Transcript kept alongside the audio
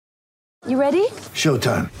You ready?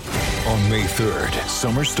 Showtime. On May 3rd,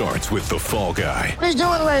 summer starts with The Fall Guy. Let's do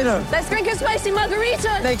it later. Let's drink a spicy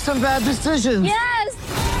margarita. Make some bad decisions.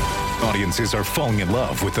 Yes! Audiences are falling in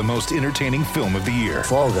love with the most entertaining film of the year.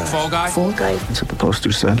 Fall Guy. Fall Guy? Fall guy. That's what the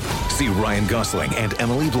poster said. See Ryan Gosling and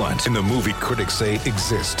Emily Blunt in the movie critics say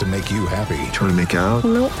exists to make you happy. Trying to make it out?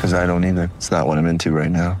 Nope. Because I don't either. It's not what I'm into right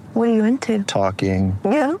now. What are you into? Talking.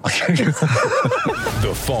 Yeah.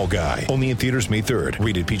 The Fall Guy. Only in theaters May 3rd.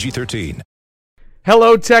 Rated PG-13.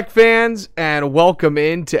 Hello, Tech fans, and welcome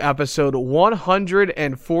into episode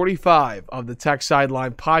 145 of the Tech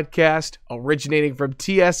Sideline podcast, originating from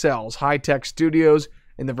TSL's High Tech Studios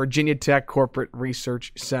in the Virginia Tech Corporate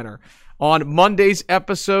Research Center. On Monday's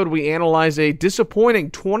episode, we analyze a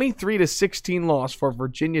disappointing 23-16 loss for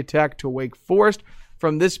Virginia Tech to Wake Forest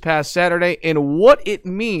from this past Saturday and what it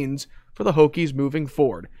means for the Hokies moving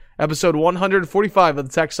forward. Episode 145 of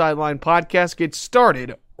the Tech Sideline podcast gets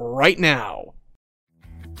started right now.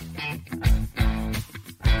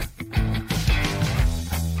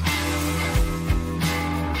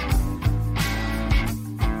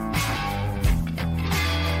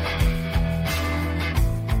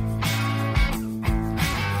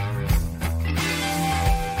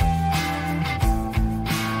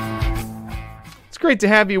 It's great to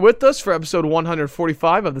have you with us for episode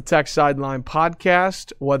 145 of the Tech Sideline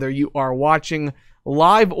podcast. Whether you are watching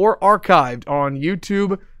live or archived on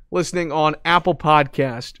YouTube, listening on Apple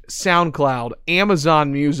Podcast, SoundCloud,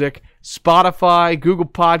 Amazon Music, Spotify, Google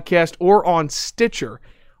Podcast, or on Stitcher.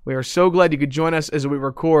 We are so glad you could join us as we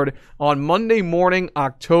record on Monday morning,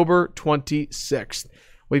 October 26th.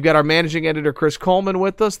 We've got our managing editor, Chris Coleman,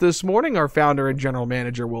 with us this morning, our founder and general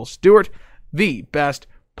manager, Will Stewart, the best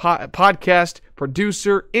podcast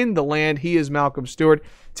producer in the land. He is Malcolm Stewart,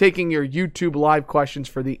 taking your YouTube live questions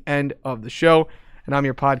for the end of the show. And I'm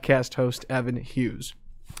your podcast host, Evan Hughes.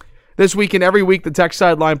 This week and every week, the Tech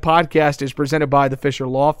Sideline podcast is presented by the Fisher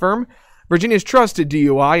Law Firm, Virginia's trusted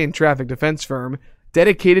DUI and traffic defense firm,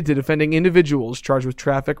 dedicated to defending individuals charged with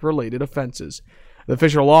traffic-related offenses. The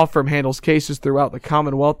Fisher Law Firm handles cases throughout the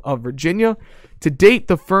Commonwealth of Virginia. To date,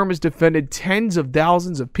 the firm has defended tens of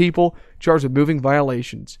thousands of people charged with moving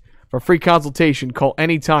violations. For free consultation, call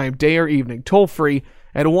anytime, day or evening, toll-free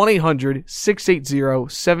at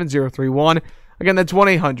 1-800-680-7031. Again, that's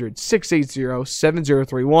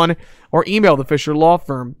 1-800-680-7031, or email the Fisher Law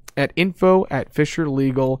Firm at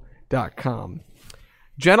info@fisherlegal.com.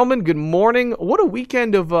 Gentlemen, good morning. What a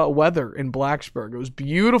weekend of weather in Blacksburg. It was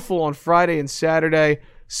beautiful on Friday and Saturday.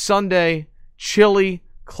 Sunday, chilly,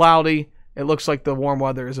 cloudy. It looks like the warm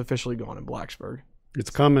weather is officially gone in Blacksburg. It's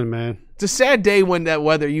coming, man. It's a sad day when that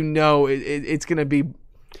weather, it's going to be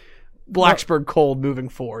Blacksburg cold moving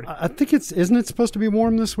forward. I think isn't it supposed to be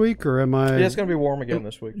warm this week, or am I? Yeah, it's going to be warm again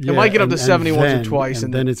this week. It might get up to 70 once or twice.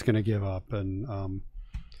 And then it's going to give up. And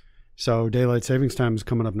so daylight savings time is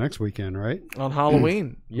coming up next weekend, right? On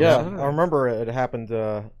Halloween. Yeah, I remember it happened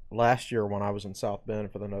last year when I was in South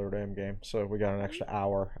Bend for the Notre Dame game. So we got an extra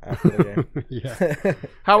hour after the game. Yeah.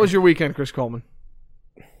 How was your weekend, Chris Coleman?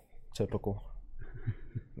 Typical.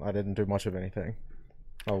 I didn't do much of anything.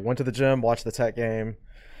 I went to the gym, watched the Tech game,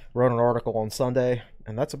 wrote an article on Sunday,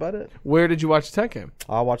 and that's about it. Where did you watch the Tech game?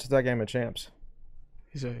 I watched the Tech game at Champs.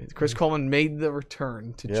 Chris Coleman made the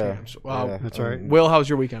return to Champs. Wow, yeah. That's right. Will, how was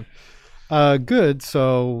your weekend? Good.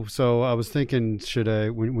 So I was thinking, should I,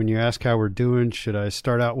 when you ask how we're doing, should I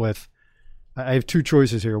start out with? I have two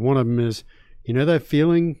choices here. One of them is, you know that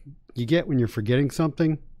feeling you get when you're forgetting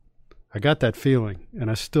something? I got that feeling,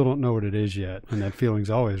 and I still don't know what it is yet, and that feeling's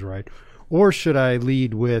always right. Or should I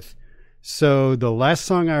lead with, so the last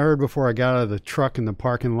song I heard before I got out of the truck in the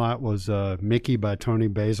parking lot was Mickey by Tony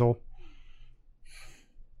Basil.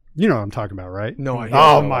 You know what I'm talking about, right? No idea.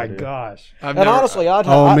 Oh, my gosh. Honestly,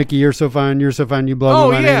 Mickey, you're so fine, you blow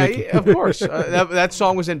Oh, my mind. yeah, Mickey. of course. That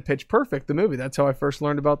song was in Pitch Perfect, the movie. That's how I first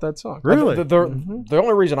learned about that song. Really? The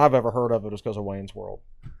only reason I've ever heard of it is because of Wayne's World.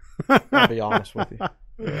 I'll be honest with you.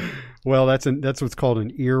 Yeah. Well, that's what's called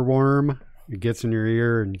an earworm. It gets in your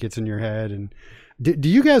ear and gets in your head. And do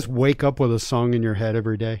you guys wake up with a song in your head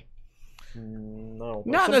every day? No,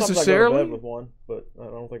 Not sometimes necessarily. I go to bed with one, but I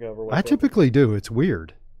don't think I ever. I typically do. It's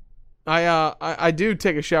weird. I do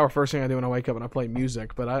take a shower first thing I do when I wake up, and I play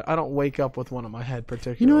music, but I don't wake up with one in my head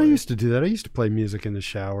particularly. You know, I used to do that. I used to play music in the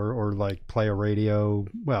shower or like play a radio.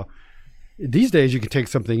 Well, these days you can take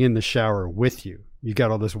something in the shower with you. You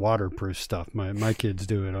got all this waterproof stuff. My kids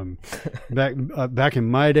do it. Back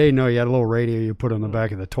in my day, no, you had a little radio you put on the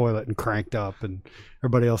back of the toilet and cranked up, and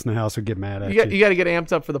everybody else in the house would get mad at you. You got to get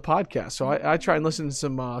amped up for the podcast. So I try and listen to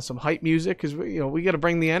some hype music because we got to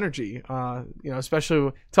bring the energy.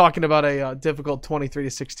 Especially talking about a difficult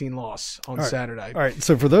 23-16 loss on Saturday. All right.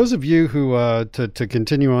 So for those of you who to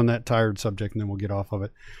continue on that tired subject, and then we'll get off of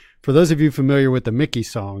it. For those of you familiar with the Mickey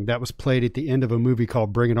song, that was played at the end of a movie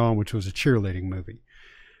called Bring It On, which was a cheerleading movie.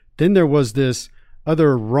 Then there was this other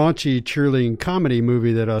raunchy cheerleading comedy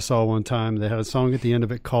movie that I saw one time that had a song at the end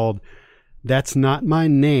of it called That's Not My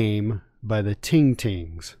Name by the Ting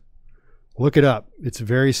Tings. Look it up. It's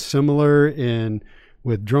very similar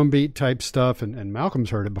with drumbeat type stuff, and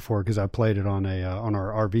Malcolm's heard it before because I played it on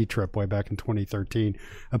our RV trip way back in 2013.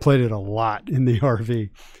 I played it a lot in the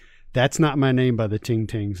RV. That's Not My Name by the Ting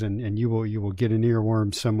Tings, and you will get an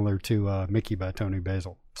earworm similar to Mickey by Tony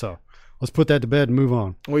Basil. So let's put that to bed and move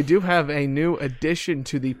on. We do have a new addition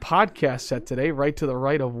to the podcast set today, right to the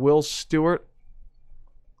right of Will Stewart.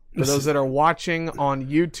 For those that are watching on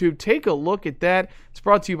YouTube, take a look at that. It's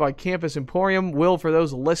brought to you by Campus Emporium. Will, for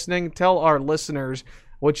those listening, tell our listeners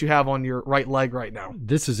what you have on your right leg right now.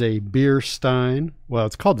 This is a beer stein. Well,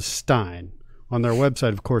 it's called a stein. On their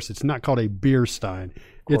website, of course, it's not called a beer stein.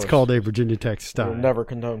 It's called a Virginia Tech stein. We'll never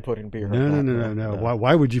condone putting beer in No.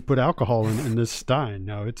 Why would you put alcohol in this stein?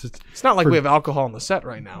 No, it's not like we have alcohol on the set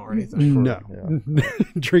right now or anything. No.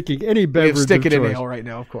 Drinking any beverage. We have Stick It In Ale right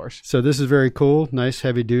now, of course. So this is very cool. Nice,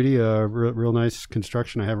 heavy duty, real nice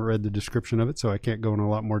construction. I haven't read the description of it, so I can't go into a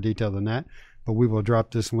lot more detail than that. But we will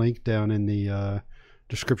drop this link down in the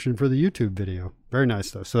description for the YouTube video. Very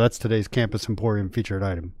nice, though. So that's today's Campus Emporium featured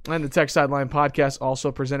item. And the Tech Sideline podcast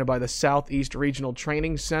also presented by the Southeast Regional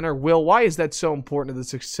Training Center. Will, why is that so important to the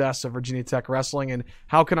success of Virginia Tech wrestling, and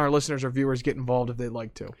how can our listeners or viewers get involved if they'd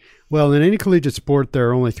like to? Well, in any collegiate sport, there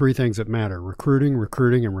are only three things that matter: recruiting,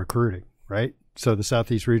 and recruiting, right? So the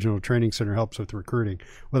Southeast Regional Training Center helps with recruiting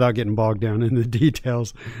without getting bogged down in the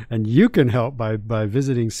details. And you can help by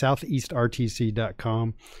visiting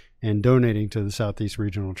southeastrtc.com and donating to the Southeast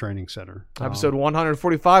Regional Training Center. Episode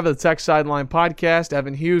 145 of the Tech Sideline Podcast.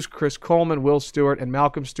 Evan Hughes, Chris Coleman, Will Stewart, and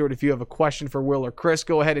Malcolm Stewart. If you have a question for Will or Chris,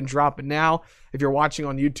 go ahead and drop it now if you're watching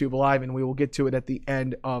on YouTube Live, and we will get to it at the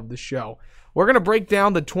end of the show. We're going to break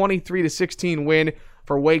down the 23-16 win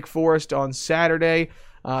for Wake Forest on Saturday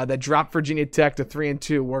that dropped Virginia Tech to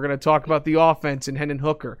 3-2. We're going to talk about the offense and Hendon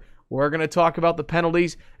Hooker. We're going to talk about the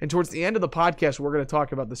penalties, and towards the end of the podcast, we're going to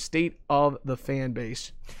talk about the state of the fan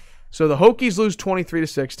base. So the Hokies lose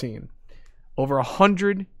 23-16, over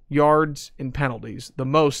 100 yards in penalties, the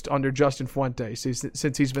most under Justin Fuente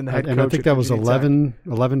since he's been the head coach. And I think that was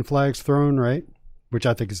 11 flags thrown, right? Which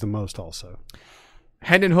I think is the most also.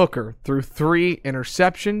 Hendon Hooker threw 3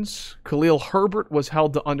 interceptions. Khalil Herbert was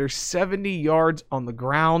held to under 70 yards on the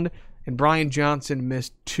ground, and Brian Johnson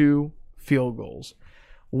missed 2 field goals.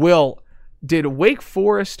 Will, did Wake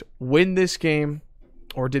Forest win this game,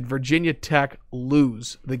 or did Virginia Tech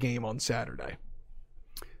lose the game on Saturday?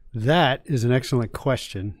 That is an excellent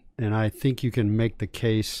question, and I think you can make the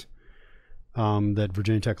case that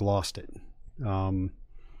Virginia Tech lost it.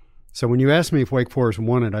 So when you ask me if Wake Forest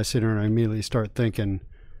won it, I sit there and I immediately start thinking,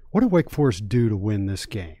 what did Wake Forest do to win this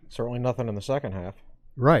game? Certainly nothing in the second half.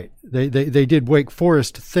 Right. They did Wake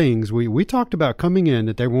Forest things. We talked about coming in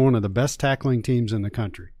that they were one of the best tackling teams in the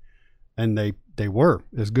country, and they were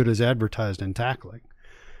as good as advertised in tackling.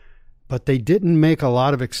 But they didn't make a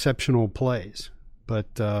lot of exceptional plays.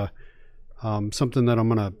 But something that I'm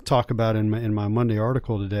going to talk about in my Monday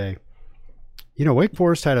article today, Wake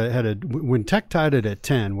Forest had a when Tech tied it at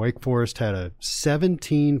 10, Wake Forest had a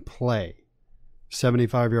 17-play,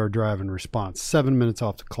 75-yard drive in response, 7 minutes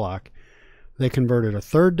off the clock. They converted a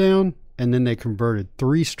third down, and then they converted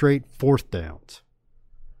 3 straight fourth downs.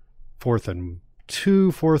 4th and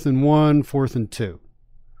 2, 4th and 1, 4th and 2.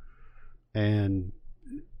 And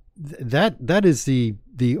that is the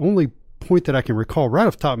only point that I can recall right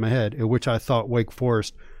off the top of my head at which I thought Wake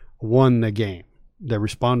Forest won the game. They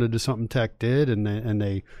responded to something Tech did, and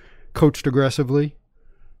they coached aggressively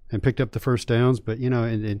and picked up the first downs. But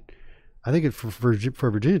I think for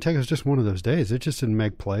Virginia Tech, it was just one of those days. It just didn't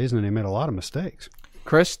make plays, and they made a lot of mistakes.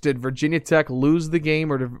 Chris, did Virginia Tech lose the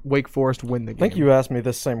game, or did Wake Forest win the game? I think you asked me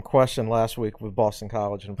this same question last week with Boston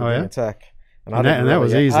College and Virginia Tech, and that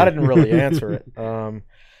was easy. I didn't really answer it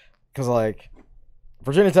because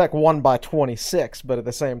Virginia Tech won by 26, but at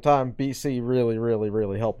the same time, BC really, really,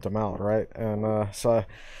 really helped them out, right? And so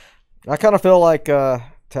I kind of feel like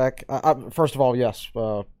Tech. First of all, yes,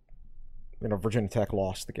 Virginia Tech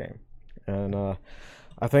lost the game, and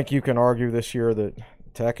I think you can argue this year that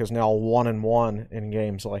Tech is now 1-1 in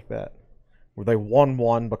games like that, where they won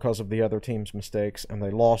one because of the other team's mistakes and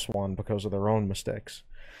they lost one because of their own mistakes.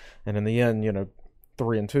 And in the end,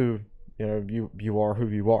 3-2, you are who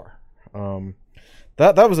you are.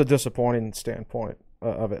 That was a disappointing standpoint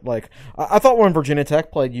of it. Like, I thought when Virginia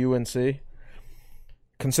Tech played UNC,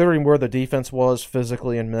 considering where the defense was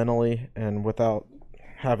physically and mentally, and without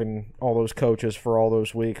having all those coaches for all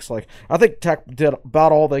those weeks, like, I think Tech did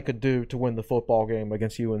about all they could do to win the football game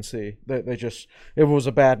against UNC. It was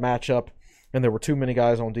a bad matchup, and there were too many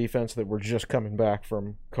guys on defense that were just coming back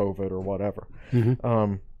from COVID or whatever.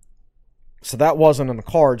 Mm-hmm. So that wasn't in the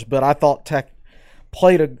cards, but I thought Tech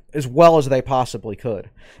played as well as they possibly could.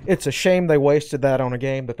 It's a shame they wasted that on a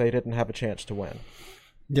game that they didn't have a chance to win.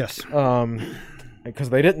 Yes. Because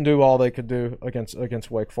they didn't do all they could do against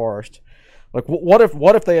Wake Forest. Like, what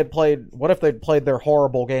if they'd played their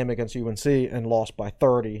horrible game against UNC and lost by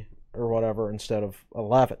 30 or whatever instead of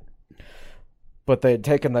 11? But they had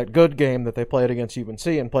taken that good game that they played against UNC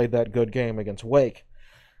and played that good game against Wake.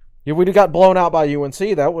 Yeah, we'd have got blown out by UNC.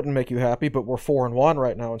 That wouldn't make you happy, but we're 4-1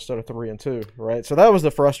 right now instead of 3-2, right? So that was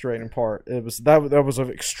the frustrating part. It was that was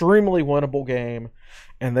an extremely winnable game,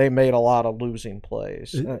 and they made a lot of losing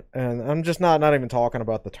plays. And I'm just not even talking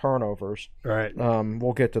about the turnovers. Right.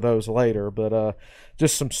 We'll get to those later, but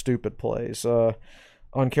just some stupid plays,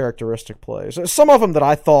 uncharacteristic plays. Some of them that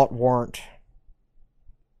I thought weren't.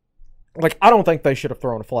 Like, I don't think they should have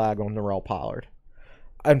thrown a flag on Norrell Pollard.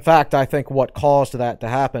 In fact, I think what caused that to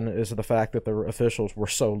happen is the fact that the officials were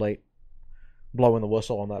so late blowing the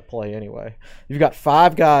whistle on that play anyway. You've got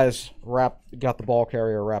 5 guys got the ball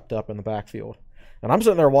carrier wrapped up in the backfield. And I'm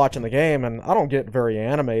sitting there watching the game, and I don't get very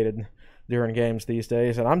animated during games these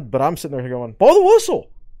days. But I'm sitting there going, blow the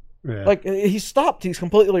whistle. Yeah. Like, he's stopped. He's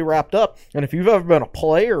completely wrapped up. And if you've ever been a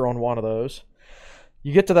player on one of those,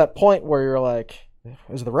 you get to that point where you're like,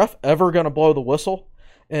 is the ref ever going to blow the whistle?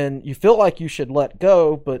 And you feel like you should let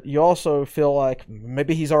go, but you also feel like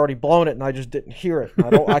maybe he's already blown it and I just didn't hear it.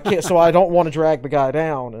 I can't, so I don't want to drag the guy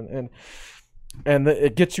down, and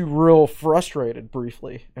it gets you real frustrated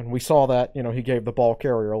briefly. And we saw that, he gave the ball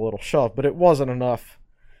carrier a little shove, but it wasn't enough,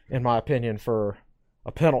 in my opinion, for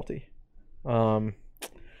a penalty. That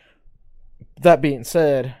being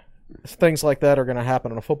said, things like that are going to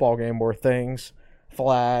happen in a football game where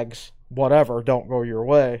flags, whatever, don't go your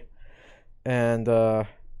way, and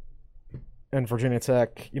Virginia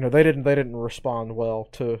Tech, they didn't respond well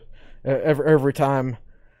to every time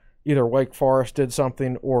either Wake Forest did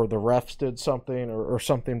something or the refs did something or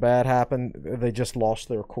something bad happened. They just lost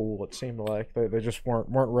their cool. It seemed like they just weren't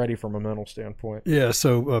ready from a mental standpoint. Yeah.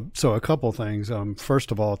 So a couple things.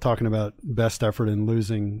 First of all, talking about best effort in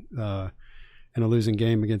losing in a losing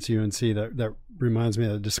game against UNC, that reminds me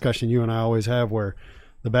of the discussion you and I always have where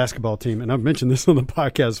the basketball team, and I've mentioned this on the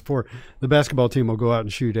podcast before, the basketball team will go out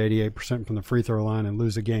and shoot 88% from the free throw line and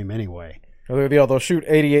lose a game anyway. They'll shoot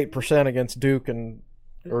 88% against Duke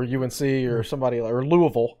or UNC or somebody or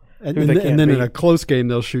Louisville. And then in a close game,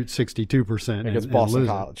 they'll shoot 62% against Boston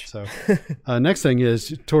College. So, next thing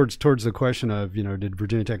is towards the question of did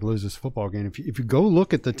Virginia Tech lose this football game? If you go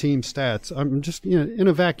look at the team stats, I'm just in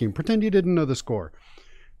a vacuum. Pretend you didn't know the score.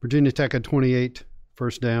 Virginia Tech had 28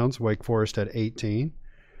 first downs. Wake Forest had 18.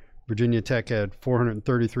 Virginia Tech had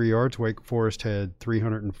 433 yards. Wake Forest had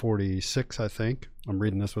 346, I think. I'm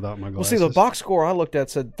reading this without my glasses. Well, see, the box score I looked at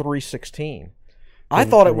said 316. I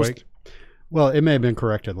thought it was. Wake. Well, it may have been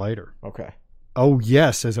corrected later. Okay. Oh,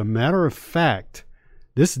 yes. As a matter of fact,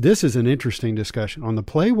 this is an interesting discussion. On the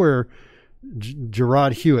play where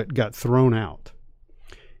Gerard Hewitt got thrown out,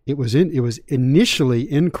 it was initially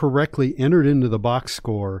incorrectly entered into the box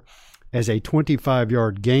score as a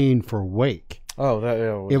 25-yard gain for Wake.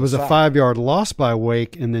 Oh, it was a 5-yard loss by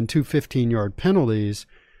Wake and then 2 15-yard penalties,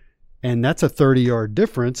 and that's a 30-yard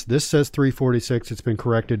difference. This says 346. It's been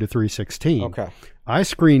corrected to 316. Okay. I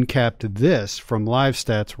screen capped this from live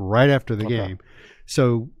stats right after the game.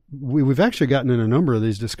 So we've actually gotten in a number of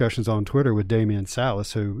these discussions on Twitter with Damian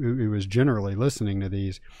Salas, who was generally listening to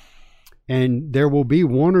these. And there will be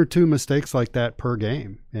 1 or 2 mistakes like that per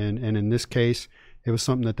game. And in this case, it was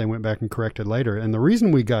something that they went back and corrected later. And the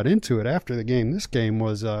reason we got into it after the game, this game,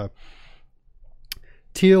 was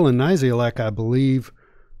Teal and Niziolek, I believe,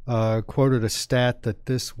 quoted a stat that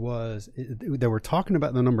they were talking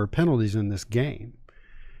about the number of penalties in this game.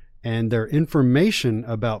 And their information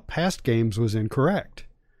about past games was incorrect.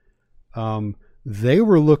 They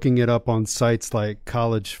were looking it up on sites like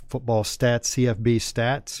College Football Stats, CFB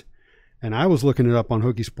Stats, and I was looking it up on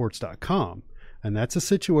HookieSports.com. And that's a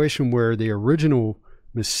situation where the original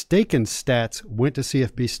mistaken stats went to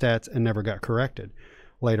CFB Stats and never got corrected.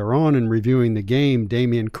 Later on in reviewing the game,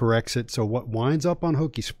 Damian corrects it. So what winds up on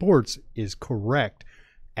Hokie Sports is correct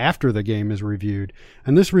after the game is reviewed.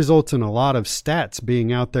 And this results in a lot of stats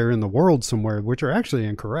being out there in the world somewhere, which are actually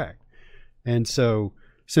incorrect. And so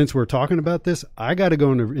since we're talking about this, I got to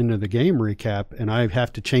go into the game recap, and I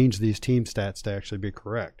have to change these team stats to actually be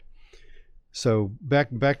correct. So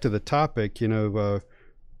back to the topic,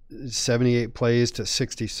 78 plays to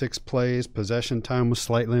 66 plays. Possession time was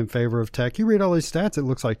slightly in favor of Tech. You read all these stats, it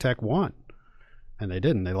looks like Tech won. And they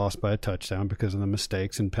didn't. They lost by a touchdown because of the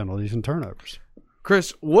mistakes and penalties and turnovers.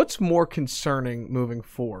 Chris, what's more concerning moving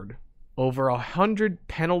forward? Over 100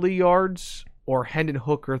 penalty yards or Hendon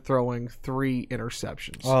Hooker throwing 3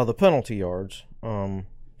 interceptions? The penalty yards,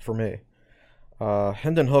 for me.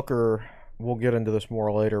 Hendon Hooker, we'll get into this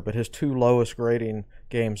more later, but his 2 lowest grading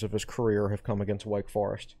games of his career have come against Wake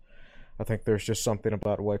Forest. I think there's just something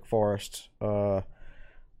about Wake Forest.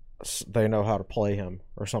 They know how to play him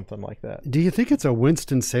or something like that. Do you think it's a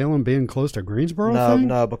Winston-Salem being close to Greensboro thing?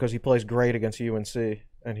 No, because he plays great against UNC,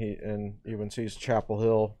 and UNC's Chapel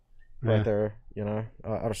Hill right there.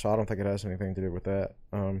 So I don't think it has anything to do with that.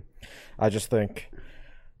 I just think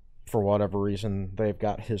for whatever reason they've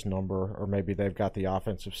got his number, or maybe they've got the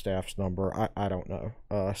offensive staff's number. I don't know.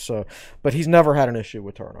 But he's never had an issue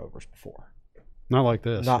with turnovers before. Not like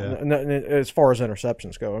this. As far as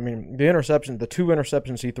interceptions go. I mean, the 2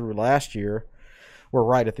 interceptions he threw last year were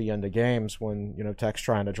right at the end of games when Tech's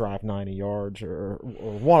trying to drive 90 yards, or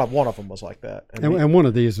one of them was like that. And one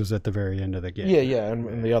of these was at the very end of the game. Yeah,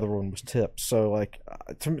 and the other one was tipped. So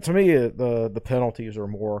to me, the penalties are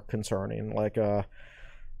more concerning. It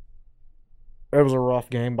was a rough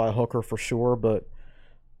game by Hooker for sure, but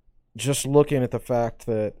just looking at the fact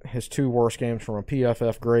that his 2 worst games from a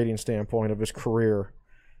PFF grading standpoint of his career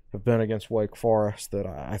have been against Wake Forest, that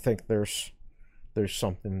I think there's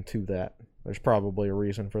something to that. There's probably a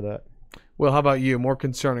reason for that. Well, how about you? More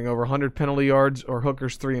concerning, over 100 penalty yards or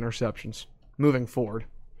Hooker's 3 interceptions moving forward?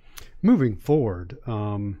 Moving forward,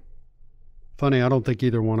 funny, I don't think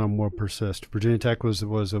either one of them will persist. Virginia Tech was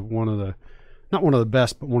one of the, not one of the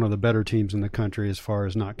best, but one of the better teams in the country as far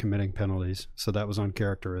as not committing penalties. So that was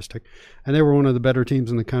uncharacteristic. And they were one of the better teams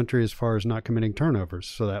in the country as far as not committing turnovers.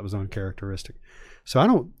 So that was uncharacteristic.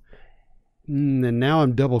 So and now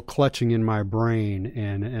I'm double clutching in my brain,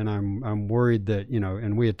 and I'm worried that,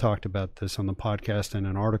 and we had talked about this on the podcast and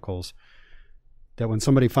in articles, that when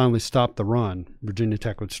somebody finally stopped the run, Virginia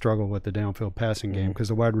Tech would struggle with the downfield passing game because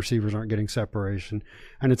the wide receivers aren't getting separation.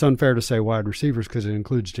 And it's unfair to say wide receivers because it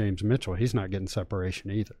includes James Mitchell. He's not getting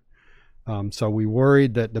separation either. So we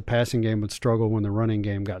worried that the passing game would struggle when the running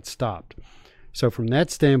game got stopped. So from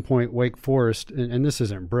that standpoint, Wake Forest, and this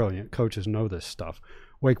isn't brilliant, coaches know this stuff,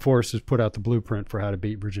 Wake Forest has put out the blueprint for how to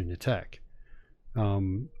beat Virginia Tech.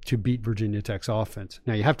 To beat Virginia Tech's offense.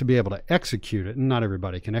 Now, you have to be able to execute it, and not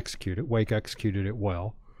everybody can execute it. Wake executed it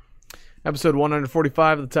well. Episode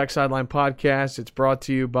 145 of the Tech Sideline Podcast. It's brought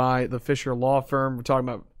to you by the Fisher Law Firm. We're talking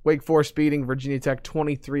about Wake Forest beating Virginia Tech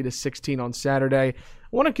 23-16 on Saturday. I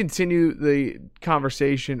want to continue the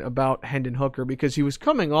conversation about Hendon Hooker because he was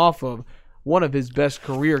coming off of one of his best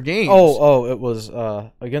career games. It was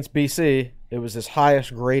against BC. It was his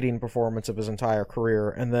highest grading performance of his entire career.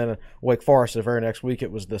 And then Wake Forest, the very next week,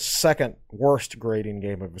 it was the second worst grading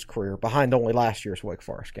game of his career, behind only last year's Wake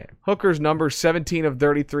Forest game. Hooker's numbers, 17 of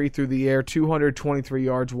 33 through the air, 223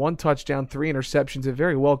 yards, 1 touchdown, 3 interceptions. It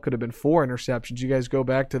very well could have been 4 interceptions. You guys go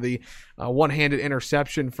back to the one-handed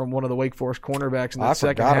interception from one of the Wake Forest cornerbacks in the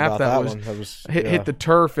second half. That was hit the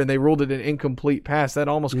turf, and they ruled it an incomplete pass. That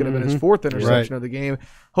almost could have been his 4th interception of the game.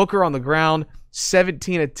 Hooker on the ground,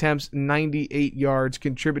 17 attempts, 98 yards,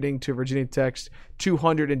 contributing to Virginia Tech's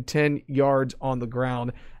 210 yards on the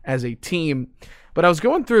ground as a team. But I was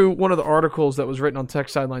going through one of the articles that was written on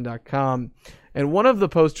TechSideline.com, and one of the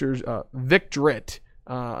posters, Vic Dritt,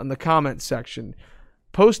 in the comments section,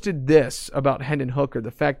 posted this about Hendon Hooker,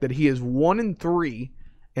 the fact that he is 1-3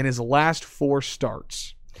 in his last 4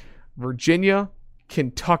 starts. Virginia,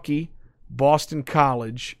 Kentucky, Boston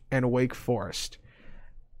College, and Wake Forest.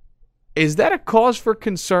 Is that a cause for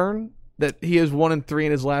concern that he is 1-3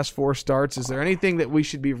 in his last 4 starts? Is there anything that we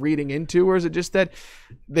should be reading into, or is it just that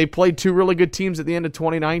they played 2 really good teams at the end of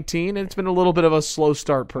 2019 and it's been a little bit of a slow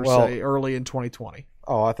start se early in 2020?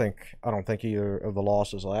 I don't think either of the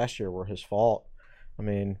losses last year were his fault. I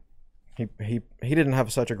mean, he didn't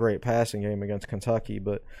have such a great passing game against Kentucky,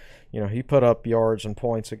 but he put up yards and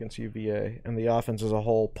points against UVA, and the offense as a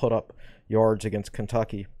whole put up yards against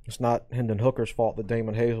Kentucky. It's not Hendon Hooker's fault that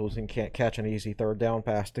Damon Hazelton can't catch an easy third down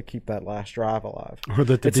pass to keep that last drive alive, or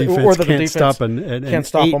that the defense can't stop an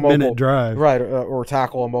 8-minute drive, right? Or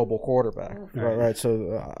tackle a mobile quarterback, right?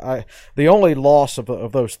 So the only loss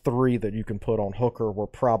of those three that you can put on Hooker were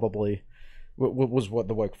probably was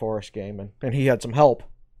the Wake Forest game, and he had some help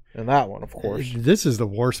in that one, of course. This is the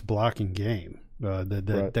worst blocking game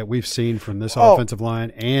that we've seen from this offensive line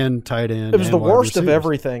and tight end. It was the worst receivers. of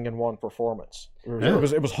everything in one performance.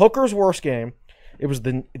 It was Hooker's worst game. It was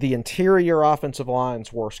the interior offensive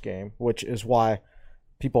line's worst game, which is why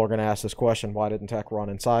people are going to ask this question: why didn't Tech run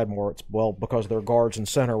inside more? It's because their guards and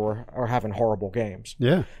center are having horrible games.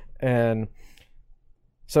 Yeah, and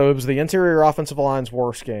so it was the interior offensive line's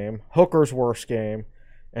worst game, Hooker's worst game,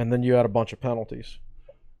 and then you had a bunch of penalties.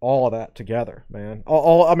 All of that together, man.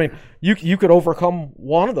 I mean, you could overcome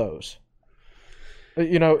one of those.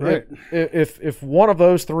 Right. If one of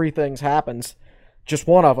those three things happens, just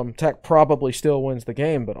one of them, Tech probably still wins the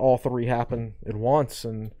game. But all three happen at once,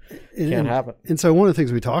 and can't happen. And so one of the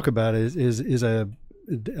things we talk about is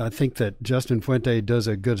I think that Justin Fuente does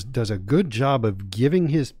a good job of putting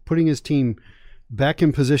his team back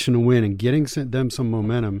in position to win and getting them some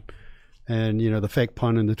momentum. And, the fake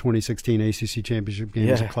punt in the 2016 ACC Championship game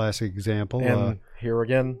is a classic example. And here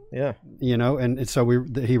again, yeah. And so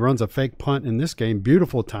he runs a fake punt in this game.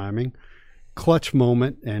 Beautiful timing, clutch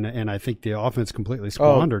moment, and I think the offense completely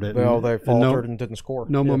squandered it. Well, they faltered and didn't score.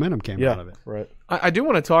 No momentum came out of it. Right. I do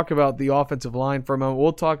want to talk about the offensive line for a moment.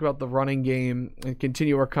 We'll talk about the running game and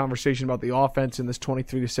continue our conversation about the offense in this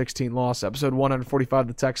 23-16 loss. Episode 145 of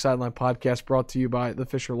the Tech Sideline Podcast, brought to you by the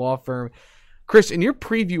Fisher Law Firm. Chris, in your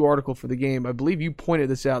preview article for the game, I believe you pointed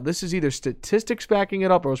this out. This is either statistics backing it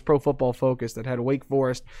up or it was Pro Football Focus that had Wake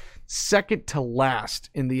Forest second to last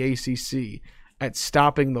in the ACC at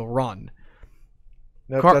stopping the run.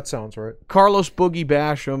 That sounds right. Carlos Boogie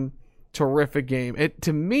Basham, terrific game.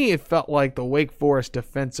 To me, it felt like the Wake Forest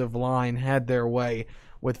defensive line had their way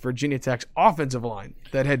with Virginia Tech's offensive line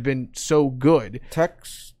that had been so good.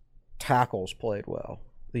 Tech's tackles played well.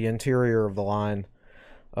 The interior of the line.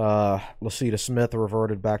 Lacita Smith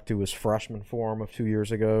reverted back to his freshman form of 2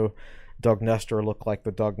 years ago. Doug Nestor looked like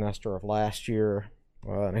the Doug Nestor of last year.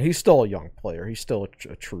 And he's still a young player. He's still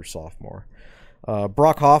a true sophomore.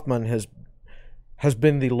 Brock Hoffman has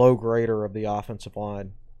been the low grader of the offensive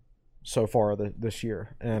line so far this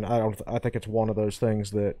year, and I think it's one of those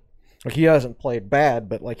things that he hasn't played bad,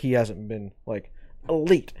 but he hasn't been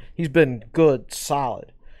elite. He's been good,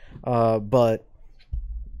 solid, but.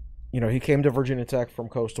 He came to Virginia Tech from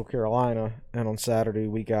Coastal Carolina, and on Saturday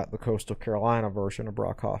we got the Coastal Carolina version of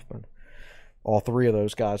Brock Hoffman. All three of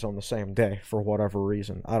those guys on the same day for whatever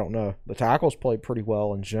reason. I don't know. The tackles played pretty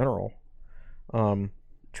well in general.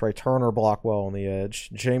 Trey Turner blocked well on the edge.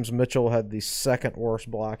 James Mitchell had the second worst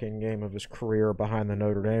blocking game of his career behind the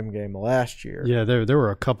Notre Dame game last year. Yeah, there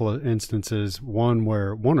were a couple of instances, one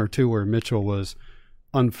or two where Mitchell was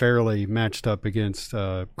unfairly matched up against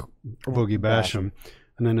Boogie Basham.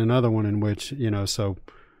 And then another one in which, so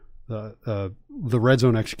the red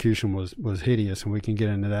zone execution was hideous, and we can get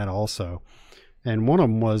into that also. And one of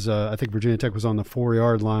them was, I think Virginia Tech was on the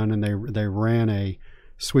 4-yard line, and they ran a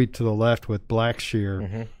sweep to the left with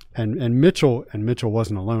Blackshear, and Mitchell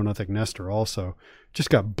wasn't alone. I think Nestor also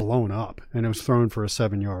just got blown up, and it was thrown for a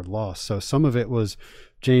 7-yard loss. So some of it was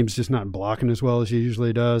James just not blocking as well as he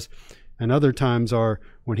usually does, and other times are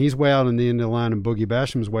when he's way out on the end of the line and Boogie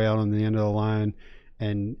Basham's way out on the end of the line.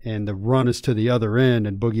 And the run is to the other end,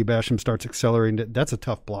 and Boogie Basham starts accelerating. That's a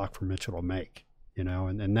tough block for Mitchell to make, and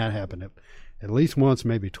that happened at least once,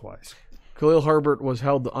 maybe twice. Khalil Herbert was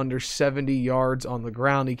held to under 70 yards on the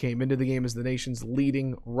ground. He came into the game as the nation's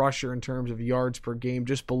leading rusher in terms of yards per game,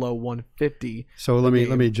 just below 150. So let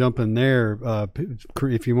me jump in there.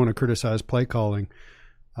 If you want to criticize play calling,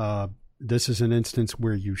 this is an instance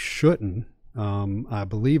where you shouldn't. I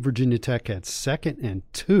believe Virginia Tech had second and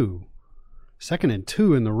two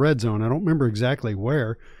in the red zone. I don't remember exactly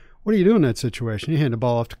where. What do you do in that situation? You hand the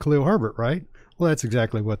ball off to Khalil Herbert, right? Well, that's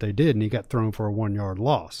exactly what they did, and he got thrown for a 1-yard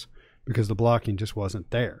loss because the blocking just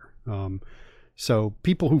wasn't there. So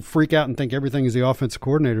people who freak out and think everything is the offensive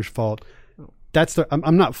coordinator's fault,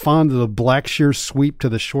 I'm not fond of the Blackshear sweep to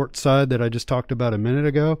the short side that I just talked about a minute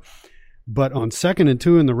ago, but on 2nd and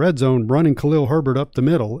 2 in the red zone, running Khalil Herbert up the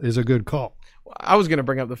middle is a good call. I was going to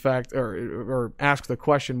bring up the fact or ask the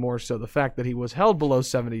question more so the fact that he was held below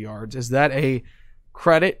 70 yards. Is that a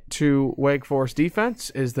credit to Wake Forest defense?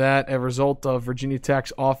 Is that a result of Virginia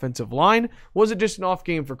Tech's offensive line? Was it just an off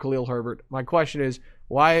game for Khalil Herbert? My question is,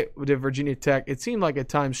 why did Virginia Tech, it seemed like at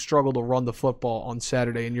times, struggle to run the football on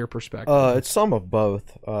Saturday in your perspective? It's some of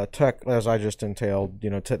both. Tech, as I just entailed,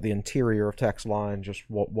 the interior of Tech's line just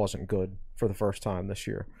wasn't good for the first time this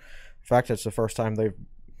year. In fact, it's the first time they've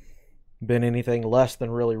been anything less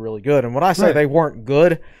than really, really good. And when I say they weren't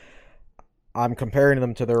good, I'm comparing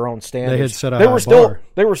them to their own standards. They had set a high bar.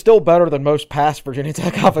 They were still better than most past Virginia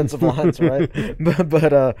Tech offensive lines, right?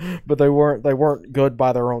 but they weren't good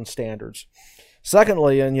by their own standards.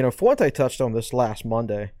 Secondly, and Fuente touched on this last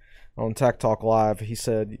Monday on Tech Talk Live. He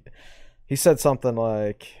said something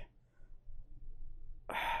like,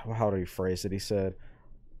 how do you phrase it? He said,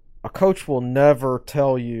 a coach will never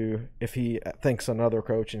tell you if he thinks another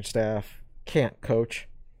coaching staff can't coach.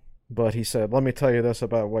 But he said, let me tell you this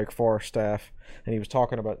about Wake Forest staff. And he was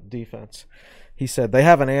talking about defense. He said, they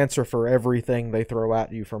have an answer for everything they throw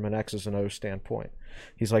at you from an X's and O's standpoint.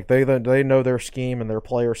 He's like, they know their scheme and their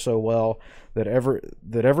players so well that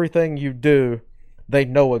everything you do, they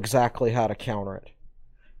know exactly how to counter it.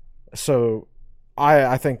 So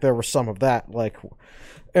I think there was some of that. Like,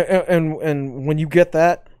 and when you get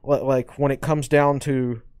that, like when it's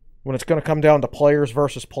going to come down to players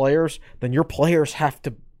versus players, then your players have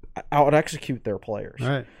to out-execute their players.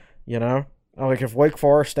 Right. Like if Wake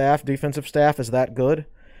Forest defensive staff is that good.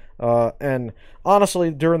 And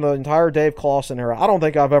honestly, during the entire Dave Clawson era, I don't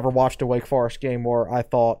think I've ever watched a Wake Forest game where I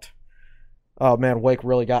thought, oh man, Wake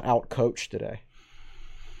really got out-coached today.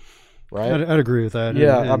 Right? I'd agree with that.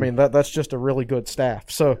 Yeah, I mean, that's just a really good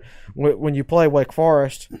staff. So when you play Wake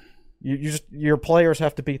Forest, your players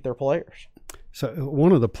have to beat their players. So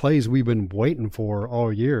one of the plays we've been waiting for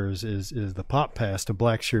all years is the pop pass to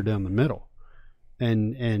Blackshear down the middle.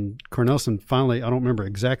 And Cornelison finally, I don't remember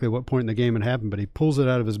exactly what point in the game it happened, but he pulls it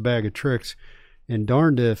out of his bag of tricks. And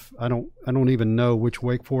darned if I don't even know which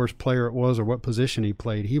Wake Forest player it was or what position he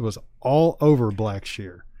played. He was all over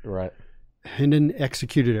Blackshear. Right. Hendon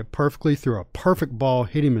executed it perfectly, threw a perfect ball,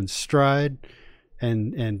 hit him in stride,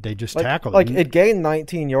 and they just tackled him. It gained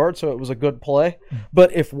 19 yards, so it was a good play.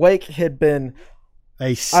 But if Wake had been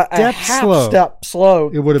a half step slow,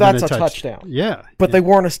 it would have been a touchdown. Yeah. But they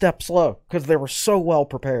weren't a step slow because they were so well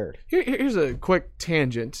prepared. Here's a quick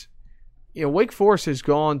tangent. Wake Forest has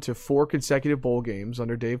gone to 4 consecutive bowl games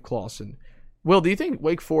under Dave Clawson. Will, do you think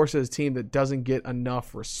Wake Forest is a team that doesn't get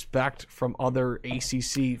enough respect from other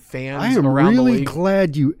ACC fans around the league? I am really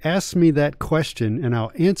glad you asked me that question, and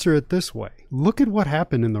I'll answer it this way. Look at what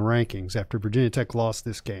happened in the rankings after Virginia Tech lost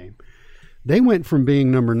this game. They went from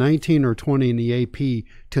being number 19 or 20 in the AP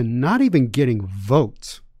to not even getting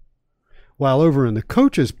votes. While over in the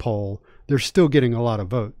coaches poll, they're still getting a lot of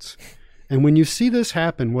votes. And when you see this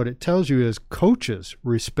happen, what it tells you is coaches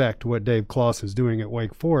respect what Dave Clawson is doing at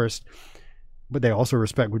Wake Forest, but they also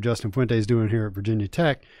respect what Justin Fuente is doing here at Virginia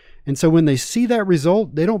Tech. And so when they see that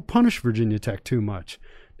result, they don't punish Virginia Tech too much.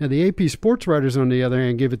 Now, the AP sports writers, on the other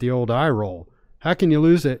hand, give it the old eye roll. How can you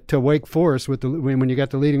lose it to Wake Forest when you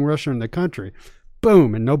got the leading rusher in the country?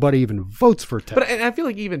 Boom, and nobody even votes for Tech. But I feel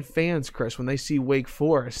like even fans, Chris, when they see Wake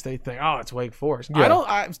Forest, they think, "Oh, it's Wake Forest." Yeah.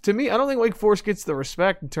 I don't think Wake Forest gets the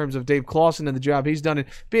respect in terms of Dave Clawson and the job he's done in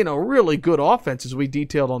being a really good offense, as we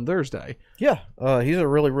detailed on Thursday. Yeah, he's a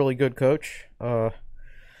really, really good coach. I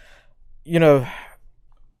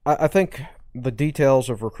think the details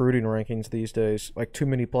of recruiting rankings these days, like too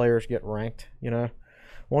many players get ranked.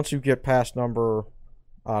 Once you get past number,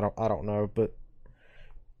 I don't know, but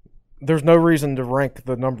there's no reason to rank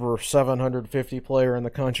the number 750 player in the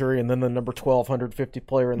country and then the number 1250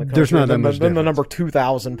 player in the country. There's not that much then the difference. number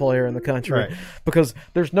 2000 player in the country. Right. Because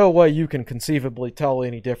there's no way you can conceivably tell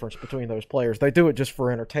any difference between those players. They do it just for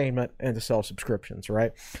entertainment and to sell subscriptions,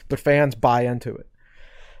 right? But fans buy into it.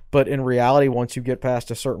 But in reality, once you get past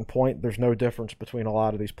a certain point, there's no difference between a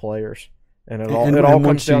lot of these players. And it all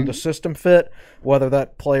comes down to system fit, whether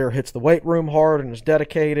that player hits the weight room hard and is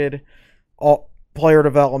dedicated, player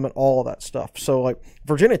development, all of that stuff. So, like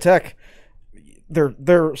Virginia Tech,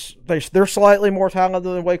 they're slightly more talented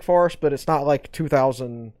than Wake Forest, but it's not like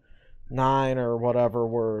 2009 or whatever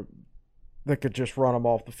where they could just run them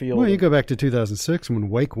off the field. Well, you go back to 2006 when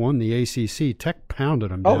Wake won the ACC. Tech pounded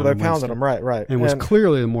them. Oh, they pounded them, right, and was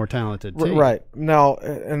clearly the more talented team. Right now,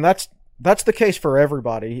 and that's the case for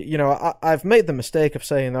everybody. I've made the mistake of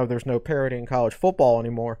saying, "Oh, there's no parity in college football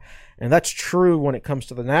anymore," and that's true when it comes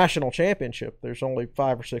to the national championship. There's only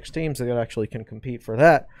 5 or 6 teams that actually can compete for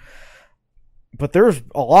that. But there's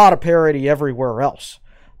a lot of parity everywhere else.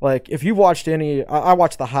 Like if you watched I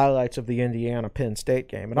watched the highlights of the Indiana Penn State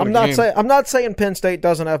game, and I'm not saying Penn State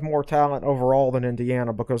doesn't have more talent overall than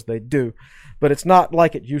Indiana, because they do, but it's not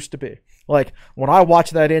like it used to be. Like when I watch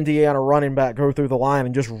that Indiana running back go through the line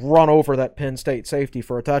and just run over that Penn State safety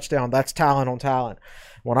for a touchdown, that's talent on talent.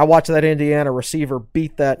 When I watch that Indiana receiver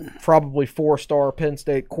beat that probably 4-star Penn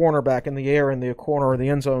State cornerback in the air in the corner of the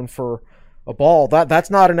end zone for a ball, that's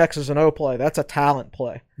not an X's and O play. That's a talent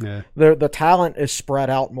play. Yeah. The talent is spread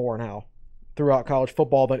out more now throughout college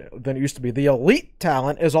football than it used to be. The elite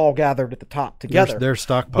talent is all gathered at the top together. They're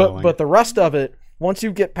stockpiling. But the rest of it, once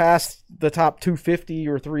you get past the top 250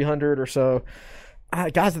 or 300 or so,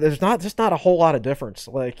 guys, there's just not a whole lot of difference.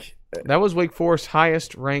 Like that was Wake Forest's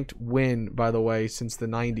highest ranked win, by the way, since the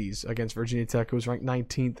 90s against Virginia Tech, who was ranked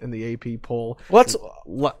 19th in the AP poll. I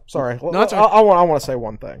want to say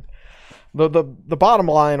one thing. The bottom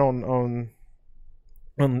line on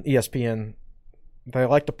ESPN, they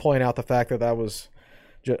like to point out the fact that was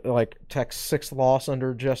like Tech's 6th loss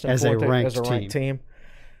under Justin Fuente as a ranked team.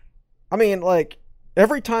 I mean, like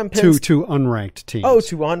every time two unranked teams. Oh,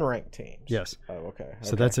 2 unranked teams. Yes. Oh, okay.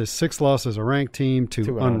 So that's his 6th loss as a ranked team, 2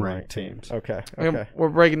 unranked teams. Okay. We're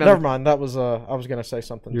breaking down. Never mind. That was I was going to say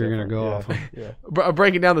something. You're going to go off. Yeah.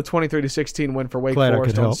 Breaking down the 23-16 win for Wake Glad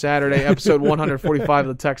Forest on Saturday, episode 145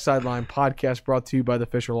 of the Tech Sideline podcast, brought to you by the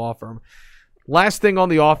Fisher Law Firm. Last thing on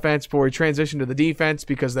the offense before we transition to the defense,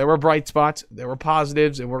 because there were bright spots, there were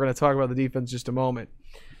positives, and we're going to talk about the defense in just a moment.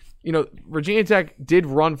 You know, Virginia Tech did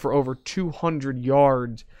run for over 200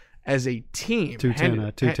 yards as a team.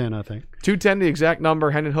 210, I think. 210, the exact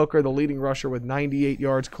number. Hendon Hooker, the leading rusher, with 98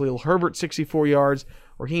 yards. Khalil Herbert, 64 yards.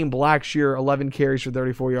 Raheem Blackshear, 11 carries for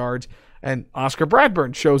 34 yards. And Oscar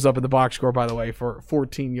Bradburn shows up in the box score, by the way, for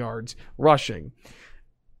 14 yards rushing.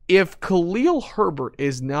 If Khalil Herbert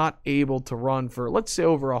is not able to run for, let's say,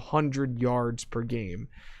 over 100 yards per game,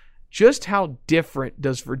 just how different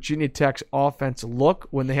does Virginia Tech's offense look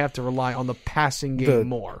when they have to rely on the passing game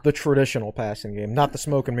more? The traditional passing game, not the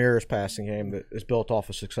smoke and mirrors passing game that is built off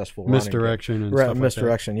a successful misdirection and stuff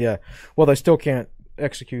misdirection, like that. Yeah. Well, they still can't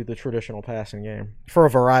execute the traditional passing game for a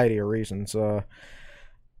variety of reasons.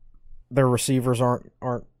 Their receivers aren't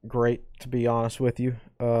great, to be honest with you.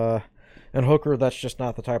 And Hooker, that's just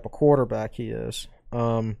not the type of quarterback he is.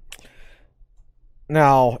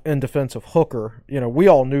 Now, in defense of Hooker, we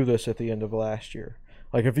all knew this at the end of last year.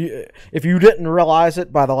 Like if you didn't realize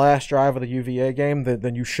it by the last drive of the UVA game,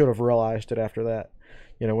 then you should have realized it after that.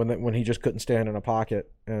 When he just couldn't stand in a pocket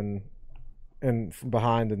and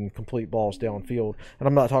behind and complete balls downfield. And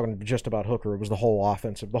I'm not talking just about Hooker; it was the whole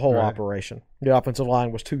operation. The offensive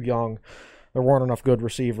line was too young. There weren't enough good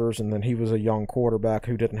receivers, and then he was a young quarterback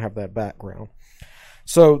who didn't have that background.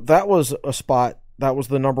 So that was a spot. That was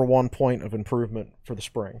the number one point of improvement for the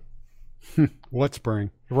spring. What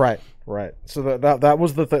spring? Right. So that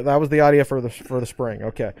was the idea for the spring.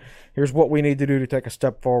 Okay, here's what we need to do to take a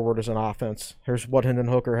step forward as an offense. Here's what Hendon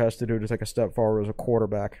Hooker has to do to take a step forward as a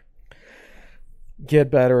quarterback.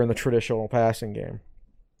 Get better in the traditional passing game.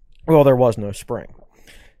 Well, there was no spring,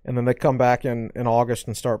 and then they come back in August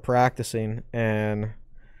and start practicing, and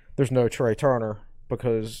there's no Trey Turner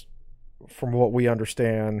because, from what we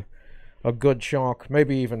understand, a good chunk,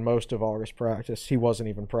 maybe even most of August practice, he wasn't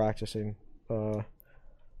even practicing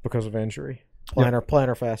because of injury. Plantar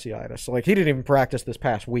fasciitis. Like, he didn't even practice this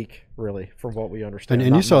past week, really, from what we understand.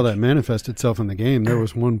 And you saw that manifest itself in the game. There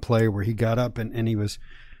was one play where he got up and he was,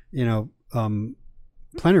 plantar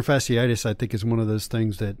fasciitis, I think, is one of those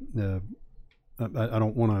things that I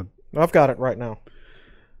don't want to. I've got it right now.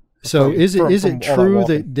 So is it true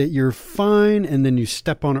that you're fine and then you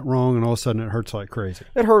step on it wrong and all of a sudden it hurts like crazy?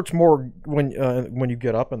 It hurts more when you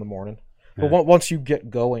get up in the morning, but once you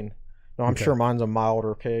get going, I'm sure mine's a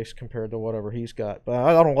milder case compared to whatever he's got. But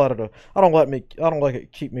I don't let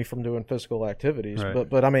it keep me from doing physical activities. Right.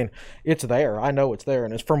 But I mean, it's there. I know it's there,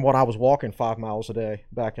 and it's from when I was walking 5 miles a day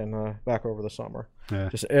back over the summer,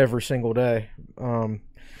 just every single day.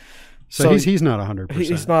 So he's not 100%.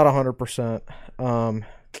 He's not 100%.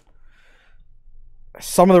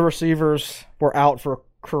 Some of the receivers were out for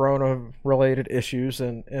corona-related issues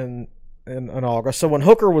in August. So when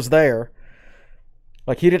Hooker was there,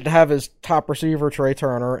 like, he didn't have his top receiver, Trey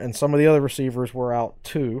Turner, and some of the other receivers were out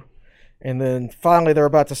too. And then finally they're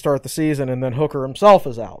about to start the season, and then Hooker himself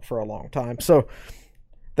is out for a long time. So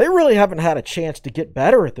they really haven't had a chance to get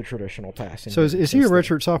better at the traditional passing. So is he a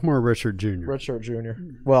redshirt sophomore or redshirt junior? Redshirt junior.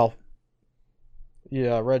 Well,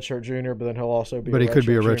 yeah, redshirt junior, but then he'll also be. But he could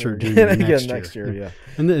be a redshirt junior next year. Yeah.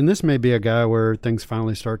 And this may be a guy where things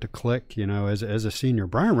finally start to click. As a senior,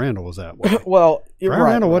 Brian Randall was that way. Well, Brian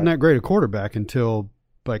Randall wasn't that great a quarterback until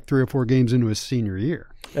like 3 or 4 games into his senior year.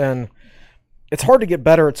 And it's hard to get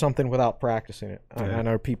better at something without practicing it. Yeah. I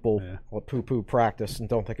know people Yeah. poo-poo practice and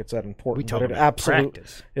don't think it's that important. We talk but about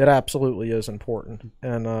practice. It absolutely is important.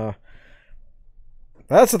 And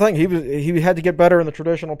that's the thing. He had to get better in the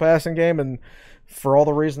traditional passing game, and for all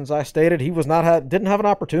the reasons I stated, he didn't have an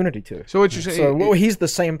opportunity to. So what you're saying? So he's the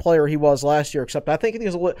same player he was last year, except I think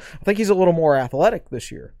he's a little more athletic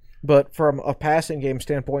this year. But from a passing game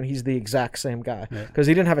standpoint, he's the exact same guy because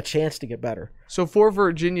he didn't have a chance to get better. So for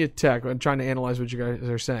Virginia Tech, I'm trying to analyze what you guys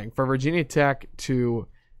are saying. For Virginia Tech to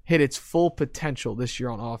hit its full potential this year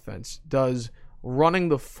on offense, does running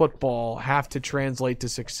the football have to translate to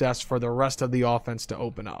success for the rest of the offense to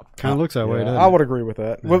open up? Kind of looks that way, doesn't I it? would agree with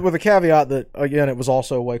that. Yeah. With the caveat that, again, it was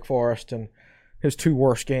also Wake Forest, and his 2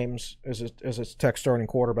 worst games as his Tech starting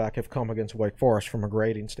quarterback have come against Wake Forest from a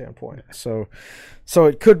grading standpoint. So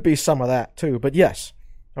it could be some of that too. But yes,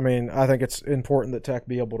 I mean, I think it's important that Tech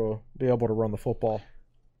be able to run the football.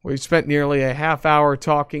 We spent nearly a half hour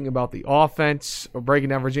talking about the offense, breaking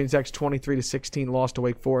down Virginia Tech's 23-16 loss to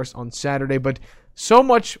Wake Forest on Saturday, but so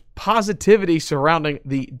much positivity surrounding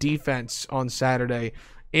the defense on Saturday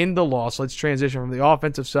in the loss. Let's transition from the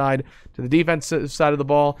offensive side to the defensive side of the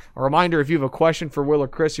ball. A reminder, if you have a question for Will or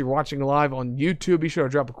Chris, you're watching live on YouTube, be sure to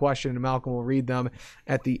drop a question and Malcolm will read them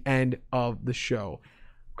at the end of the show.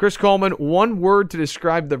 Chris Coleman, one word to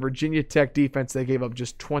describe the Virginia Tech defense. They gave up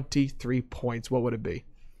just 23 points. What would it be?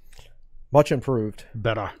 Much improved.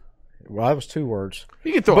 Better. Well, that was 2 words.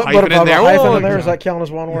 You can throw But a hyphen in there. Hyphen Oh, in there, does God. that count as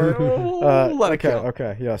one word? Let it count.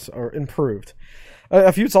 Okay, yes, or improved.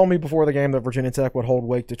 If you told me before the game that Virginia Tech would hold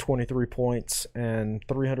Wake to 23 points and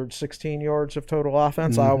 316 yards of total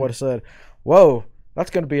offense, I would have said, whoa, that's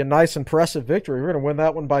going to be a nice, impressive victory. We're going to win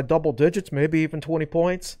that one by double digits, maybe even 20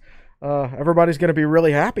 points. Everybody's going to be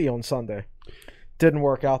really happy on Sunday. Didn't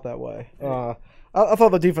work out that way. I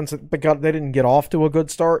thought the defense, they didn't get off to a good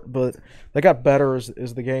start, but they got better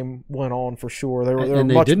as the game went on for sure.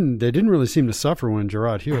 They didn't really seem to suffer when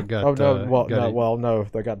Gerard Hewitt got. No,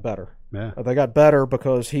 they got better. Yeah. They got better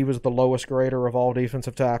because he was the lowest grader of all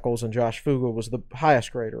defensive tackles, and Josh Fuga was the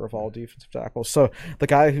highest grader of all defensive tackles. So the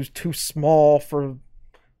guy who's too small to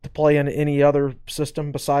play in any other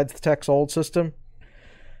system besides the Tech's old system,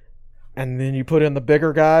 and then you put in the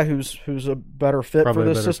bigger guy who's a better fit Probably for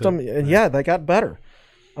a this better system, fit. and they got better.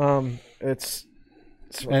 And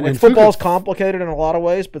football's Fuga's complicated in a lot of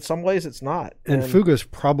ways, but some ways it's not. And Fuga's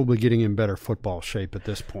probably getting in better football shape at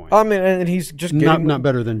this point. I mean, and he's just getting not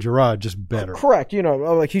better than Gerard, just better. Correct.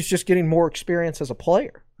 Like he's just getting more experience as a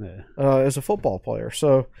player, Yeah. as a football player.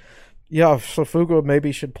 So, so Fuga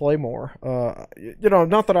maybe should play more.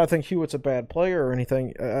 Not that I think Hewitt's a bad player or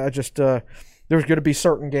anything. I just there's going to be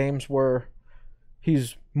certain games where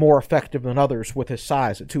he's more effective than others with his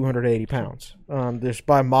size at 280 pounds. Just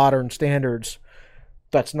by modern standards,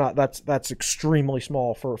 that's extremely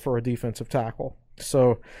small for a defensive tackle.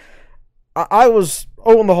 So I was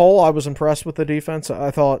on the whole, I was impressed with the defense.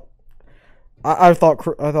 I thought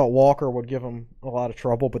Walker would give him a lot of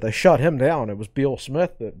trouble, but they shut him down. It was Beal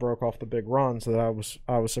Smith that broke off the big runs that I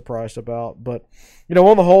was surprised about. But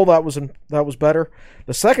on the whole, that was better.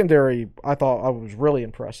 The secondary, I thought, I was really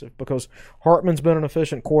impressive because Hartman's been an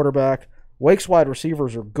efficient quarterback. Wake's wide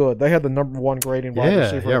receivers are good. They had the number 1 grading wide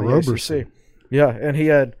receiver in the Roberson. ACC. Yeah, and he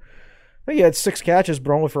had 6 catches,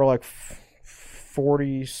 but only for like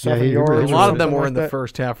 47 he yards. really- A or lot of them something were like in the that.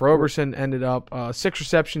 first half. Roberson ended up 6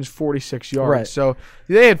 receptions, 46 yards. Right. So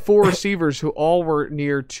they had 4 receivers who all were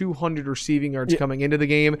near 200 receiving yards coming into the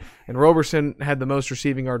game, and Roberson had the most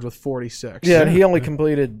receiving yards with 46. Yeah, and he only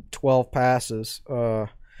completed 12 passes. Now,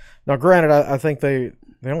 granted, I think they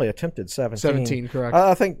only attempted 17. 17, correct.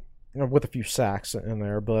 I think with a few sacks in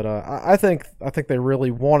there, but I think they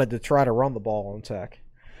really wanted to try to run the ball on Tech.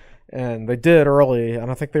 And they did early, and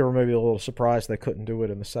I think they were maybe a little surprised they couldn't do it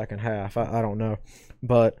in the second half. I don't know.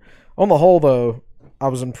 But on the whole, though, I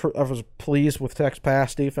was pleased with Tech's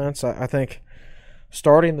pass defense. I think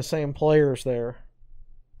starting the same players there,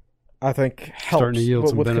 I think helps. Starting to yield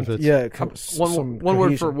some benefits. One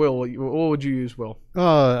word for Will. What would you use, Will?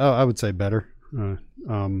 I would say better.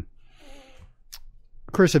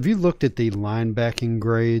 Chris, have you looked at the linebacking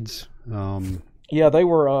grades? Yeah, they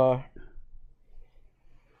were.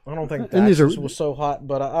 I don't think And Dax was so hot,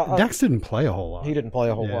 but Dax didn't play a whole lot. He didn't play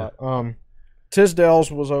a whole lot.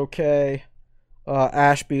 Tisdale's was okay.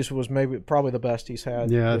 Ashby's was probably the best he's had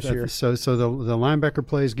this year. So the linebacker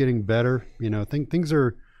play is getting better. Things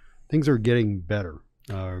are getting better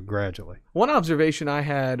gradually. One observation I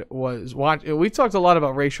had was we talked a lot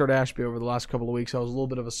about Rayshard Ashby over the last couple of weeks. That was a little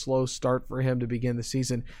bit of a slow start for him to begin the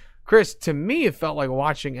season. Chris, to me, it felt like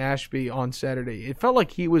watching Ashby on Saturday. It felt like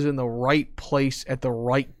he was in the right place at the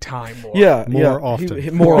right time. More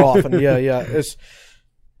often. More often, yeah.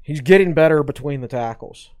 He's getting better between the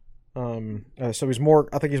tackles. So he's more.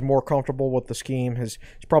 I think he's more comfortable with the scheme. He's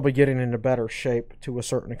probably getting into better shape to a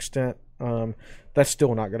certain extent. That's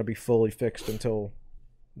still not going to be fully fixed until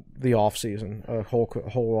the off season, a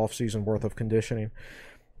whole off season worth of conditioning.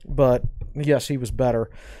 But yes, he was better.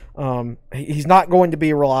 He's not going to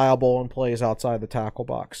be reliable in plays outside the tackle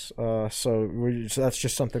box. So that's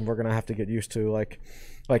just something we're going to have to get used to. Like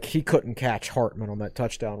he couldn't catch Hartman on that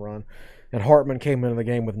touchdown run, and Hartman came into the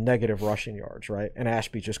game with negative rushing yards, right? And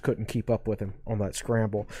Ashby just couldn't keep up with him on that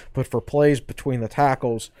scramble. But for plays between the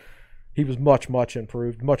tackles, he was much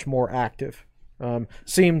improved, much more active.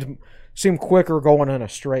 Seemed quicker going in a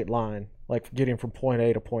straight line, like getting from point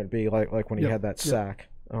A to point B, like when he had that sack.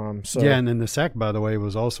 And then the sack, by the way,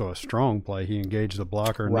 was also a strong play. He engaged the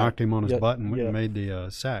blocker, knocked him on his butt, and made the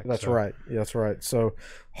sack. That's right. That's right. So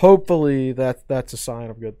hopefully that's a sign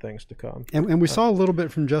of good things to come. And we saw a little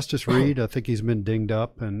bit from Justice Reed. I think he's been dinged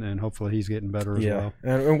up, and hopefully he's getting better as well.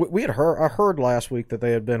 And we had I heard last week that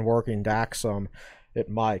they had been working Dak some at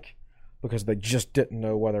Mike because they just didn't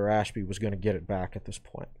know whether Ashby was going to get it back at this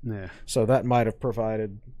point. Yeah. So that might have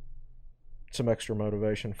provided some extra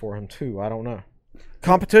motivation for him too. I don't know.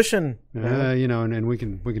 Competition, and we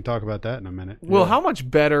can talk about that in a minute. Well, how much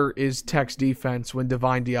better is Tech's defense when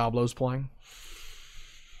Divine Diablo's playing?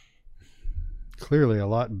 Clearly, a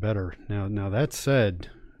lot better. Now that said,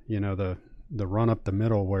 the run up the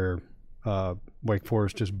middle where Wake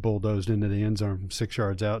Forest just bulldozed into the end zone from 6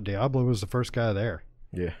 yards out. Diablo was the first guy there.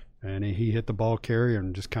 Yeah, and he hit the ball carrier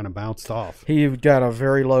and just kind of bounced off. He got a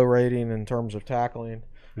very low rating in terms of tackling,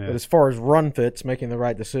 but as far as run fits, making the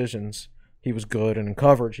right decisions, he was good, and in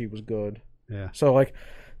coverage, he was good. Yeah. So,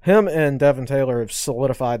 him and Devin Taylor have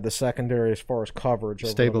solidified the secondary as far as coverage.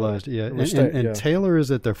 Stabilized, And Taylor is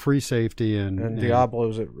at the free safety, and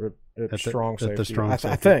Diablo's at strong safety. At the strong safety.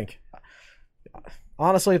 I think.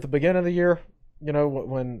 Honestly, at the beginning of the year,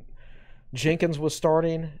 when Jenkins was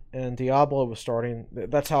starting and Diablo was starting,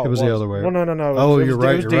 that's how it was. It was the other way. No. Oh, you're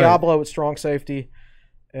right. It was Diablo at strong safety.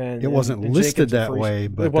 And it wasn't listed that way.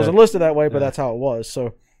 But it wasn't listed that way, but that's how it was.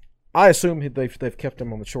 So I assume they've kept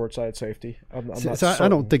him on the short side safety. I'm not I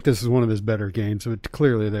don't think this is one of his better games. But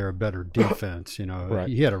clearly, they're a better defense. Right.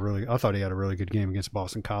 I thought he had a really good game against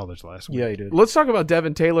Boston College last week. Yeah, he did. Let's talk about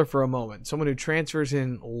Devin Taylor for a moment. Someone who transfers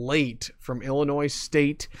in late from Illinois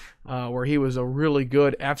State, where he was a really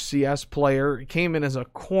good FCS player. He came in as a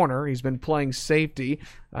corner. He's been playing safety.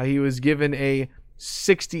 He was given a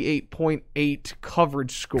 68.8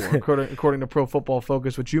 coverage score, according to Pro Football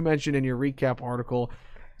Focus, which you mentioned in your recap article.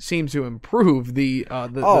 Seems to improve the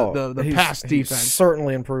pass defense. He's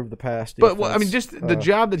certainly improved the pass defense. But just the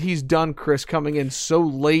job that he's done, Chris, coming in so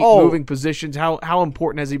late, moving positions. How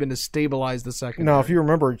important has he been to stabilize the secondary? Now, if you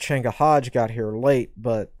remember, Changa Hodge got here late,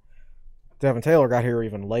 but Devin Taylor got here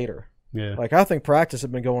even later. Yeah. I think practice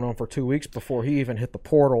had been going on for 2 weeks before he even hit the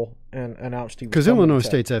portal and announced he was because Illinois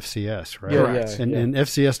State's FCS, right? Yeah. And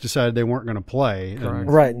FCS decided they weren't going to play.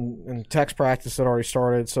 Right, and Tech's practice had already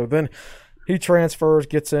started. So then he transfers,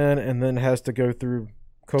 gets in, and then has to go through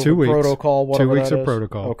COVID 2 weeks. protocol. Whatever 2 weeks that of is.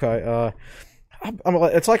 protocol. Okay.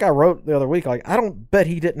 It's like I wrote the other week. I don't bet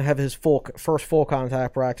he didn't have his first full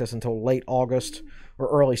contact practice until late August or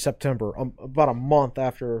early September, about a month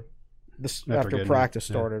after practice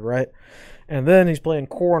started, right? And then he's playing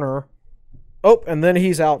corner. And then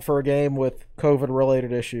he's out for a game with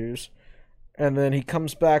COVID-related issues. And then he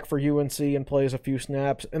comes back for UNC and plays a few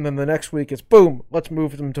snaps. And then the next week it's, boom, let's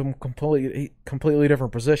move him to a completely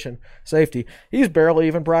different position, safety. He's barely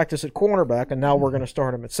even practiced at cornerback, and now we're going to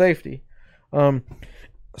start him at safety.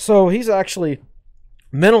 So he's actually,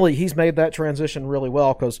 mentally, he's made that transition really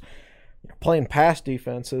well because playing pass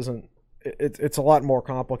defense isn't, it's a lot more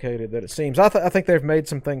complicated than it seems. I think they've made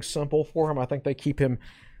some things simple for him. I think they keep him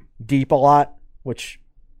deep a lot, which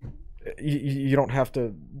you don't have to,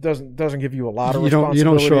 doesn't give you a lot of responsibilities. You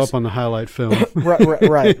don't show up on the highlight film.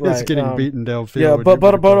 right. It's getting beaten downfield. Yeah, but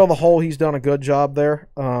on the whole, he's done a good job there.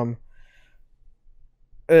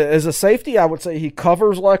 As a safety, I would say he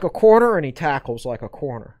covers like a corner and he tackles like a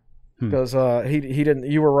corner because he didn't.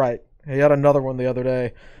 You were right. He had another one the other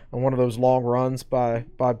day on one of those long runs by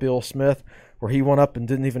Bill Smith where he went up and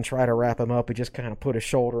didn't even try to wrap him up. He just kind of put his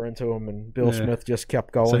shoulder into him, and Bill Smith just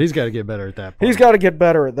kept going. So he's got to get better at that part. He's got to get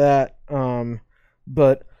better at that.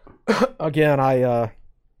 But again,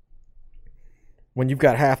 when you've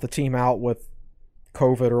got half the team out with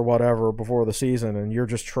COVID or whatever before the season, and you're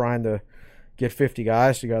just trying to get 50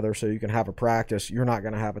 guys together so you can have a practice, you're not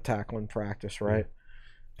going to have a tackling practice, right?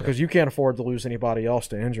 because you can't afford to lose anybody else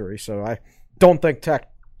to injury. So I don't think Tech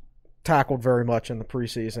tackled very much in the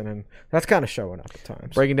preseason, and that's kind of showing up at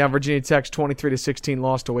times. Breaking down Virginia Tech's 23-16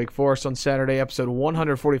 loss to Wake Forest on Saturday, episode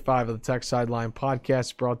 145 of the Tech Sideline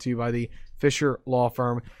podcast, brought to you by the Fisher Law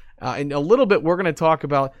Firm. In a little bit, we're going to talk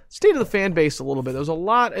about state of the fan base a little bit. There was a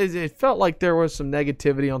lot. It felt like there was some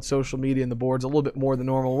negativity on social media and the boards, a little bit more than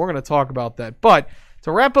normal. We're going to talk about that. But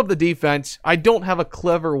to wrap up the defense, I don't have a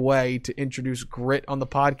clever way to introduce grit on the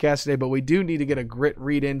podcast today, but we do need to get a grit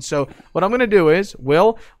read in. So what I'm going to do is,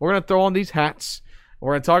 we're going to throw on these hats.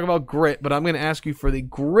 We're going to talk about grit, but I'm going to ask you for the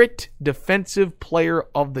grit defensive player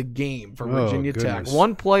of the game for Virginia Tech.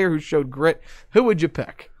 One player who showed grit. Who would you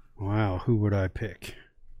pick? Wow, who would I pick?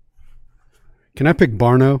 Can I pick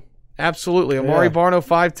Barno? Absolutely. Amari Barno,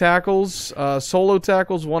 5 tackles, solo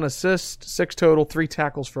tackles, 1 assist, 6 total, 3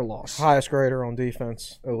 tackles for loss. Highest grader on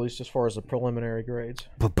defense, at least as far as the preliminary grades.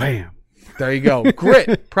 Bam. There you go.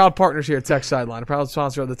 Grit, proud partners here at Tech Sideline, a proud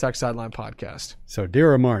sponsor of the Tech Sideline podcast. So,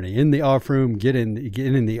 dear Marnie, in the off room, get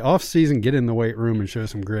in the off season, get in the weight room and show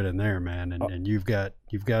some grit in there, man. And you've got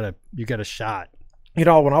a shot. You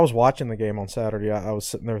know, when I was watching the game on Saturday, I was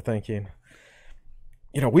sitting there thinking,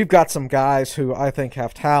 you know, we've got some guys who I think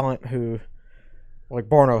have talent who, like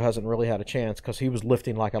Barno hasn't really had a chance because he was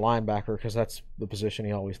lifting like a linebacker because that's the position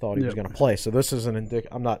he always thought he was going to play. So this is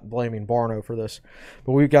I'm not blaming Barno for this,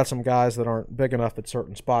 but we've got some guys that aren't big enough at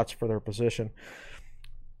certain spots for their position.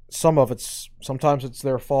 Sometimes it's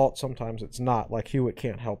their fault, sometimes it's not. Like Hewitt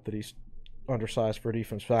can't help that he's undersized for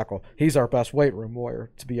defense tackle. He's our best weight room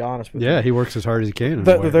warrior, to be honest with you. Yeah, he works as hard as he can.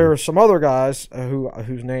 There are some other guys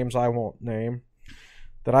whose names I won't name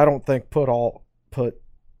that I don't think put 100%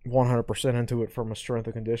 into it from a strength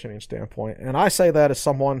and conditioning standpoint. And I say that as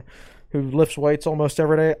someone who lifts weights almost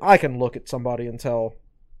every day. I can look at somebody and tell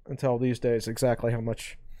these days exactly how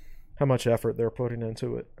much effort they're putting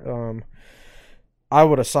into it. I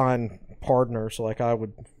would assign partners like I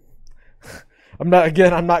would. I'm not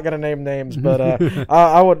going to name names, but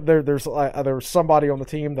I would. There's somebody on the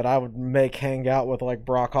team that I would make hang out with, like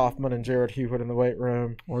Brock Hoffman and Jared Hewitt in the weight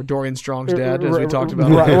room, or Dorian Strong's dad, as we talked about.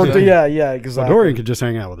 Right. Yeah, exactly. Well, Dorian could just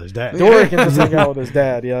hang out with his dad. Dorian can just hang out with his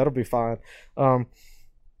dad. Yeah, it'll be fine.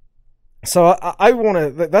 So I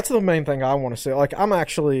want to. That's the main thing I want to say. Like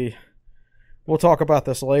we'll talk about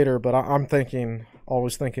this later, but I'm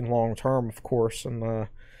always thinking long term, of course, and.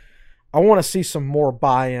 I want to see some more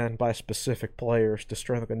buy-in by specific players to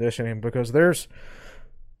strength and conditioning because there's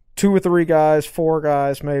 2 or 3 guys, 4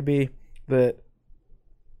 guys maybe, that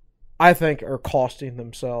I think are costing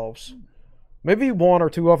themselves. Maybe 1 or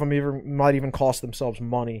 2 of them might even cost themselves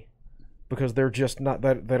money because they're just not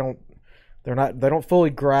that they don't fully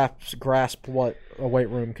grasp what a weight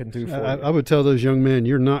room can do for you. I would tell those young men,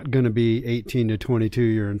 you're not going to be 18 to 22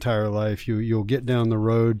 your entire life. You'll get down the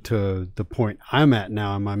road to the point I'm at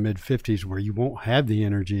now in my mid-50s where you won't have the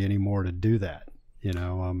energy anymore to do that. You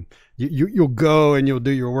know, you'll go and you'll do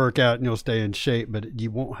your workout and you'll stay in shape, but you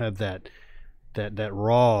won't have that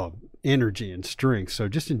raw energy and strength. So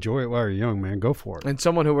just enjoy it while you're young, man. Go for it. And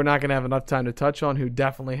someone who we're not going to have enough time to touch on, who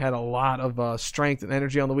definitely had a lot of strength and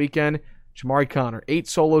energy on the weekend, Jamari Connor, 8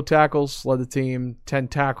 solo tackles, led the team, 10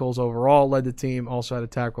 tackles overall, led the team, also had a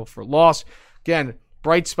tackle for loss. Again,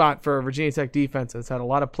 bright spot for Virginia Tech defense. It's had a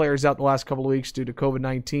lot of players out the last couple of weeks due to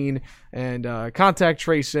COVID-19 and contact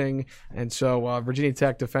tracing. And so Virginia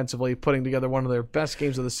Tech defensively putting together one of their best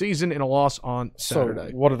games of the season in a loss on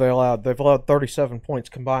Saturday. So what have they allowed? They've allowed 37 points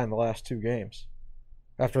combined the last 2 games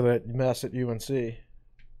after that mess at UNC.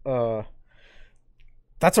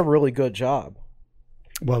 That's a really good job.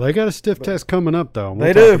 Well, they got a stiff test coming up, though.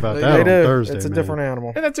 We'll talk about that on Thursday. It's a different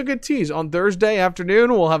animal. And that's a good tease. On Thursday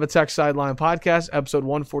afternoon, we'll have a Tech Sideline podcast, episode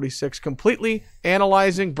 146, completely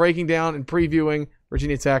analyzing, breaking down, and previewing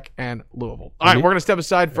Virginia Tech and Louisville. All right, we're going to step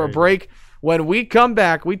aside for a break. When we come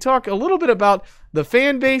back, we talk a little bit about the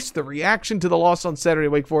fan base, the reaction to the loss on Saturday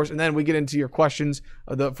at Wake Forest, and then we get into your questions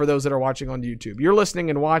for those that are watching on YouTube. You're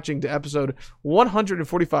listening and watching to episode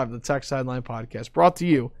 145 of the Tech Sideline podcast, brought to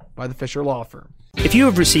you by the Fisher Law Firm. If you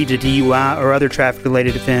have received a DUI or other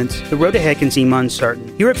traffic-related offense, the road ahead can seem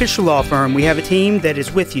uncertain. Here at Fisher Law Firm, we have a team that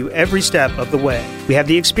is with you every step of the way. We have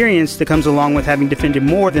the experience that comes along with having defended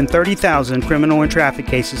more than 30,000 criminal and traffic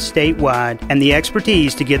cases statewide and the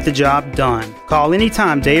expertise to get the job done. Call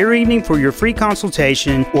anytime, day or evening, for your free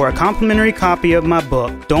consultation or a complimentary copy of my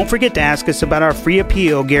book. Don't forget to ask us about our free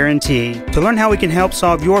appeal guarantee. To learn how we can help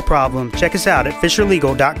solve your problem, check us out at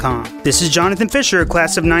FisherLegal.com. This is Jonathan Fisher,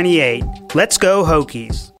 class of '98. Let's go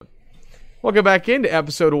Hokies. Welcome back into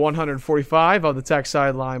episode 145 of the Tech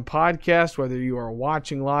Sideline podcast. Whether you are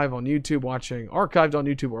watching live on YouTube, watching archived on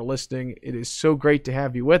YouTube, or listening, it is so great to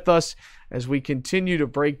have you with us as we continue to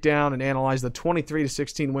break down and analyze the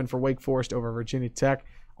 23-16 win for Wake Forest over Virginia Tech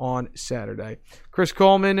on Saturday. Chris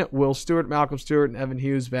Coleman, Will Stewart, Malcolm Stewart, and Evan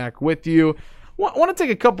Hughes back with you. I want to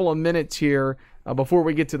take a couple of minutes here before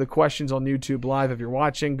we get to the questions on YouTube Live. If you're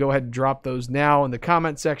watching, go ahead and drop those now in the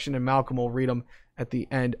comment section, and Malcolm will read them at the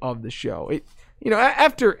end of the show.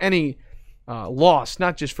 After any loss,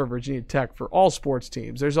 not just for Virginia Tech, for all sports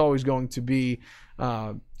teams, there's always going to be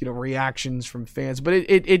reactions from fans. But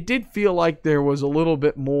it did feel like there was a little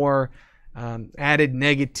bit more added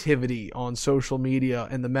negativity on social media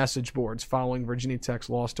and the message boards following Virginia Tech's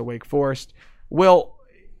loss to Wake Forest. Will,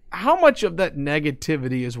 how much of that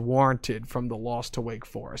negativity is warranted from the loss to Wake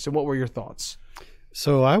Forest, and what were your thoughts?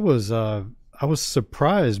 So I was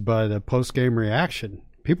surprised by the post-game reaction.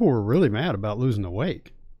 People were really mad about losing to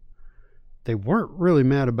Wake. They weren't really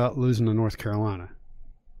mad about losing to North Carolina.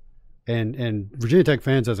 And Virginia Tech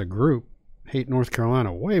fans as a group hate North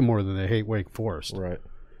Carolina way more than they hate Wake Forest. Right.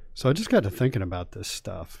 So I just got to thinking about this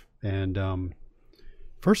stuff. And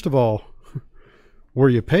first of all, were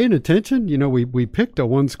you paying attention? We picked a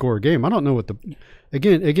one-score game. I don't know what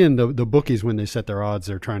the bookies, when they set their odds,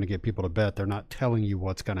 they're trying to get people to bet. They're not telling you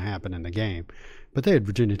what's going to happen in the game. But they had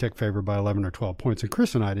Virginia Tech favored by 11 or 12 points, and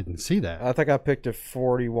Chris and I didn't see that. I think I picked a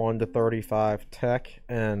 41-35 Tech,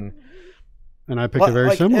 and I picked a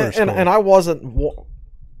very similar score. And I was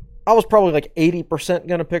probably like 80%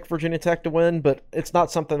 going to pick Virginia Tech to win, but it's not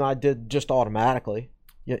something I did just automatically.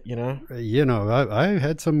 I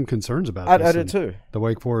had some concerns about this. I did too. The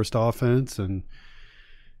Wake Forest offense, and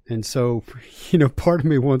so, part of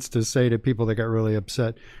me wants to say to people that got really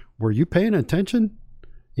upset, were you paying attention?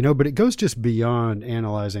 But it goes just beyond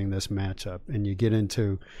analyzing this matchup, and you get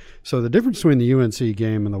into – so the difference between the UNC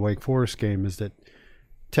game and the Wake Forest game is that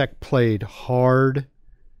Tech played hard,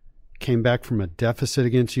 came back from a deficit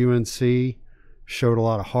against UNC, showed a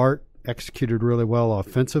lot of heart, executed really well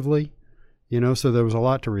offensively, so there was a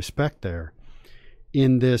lot to respect there.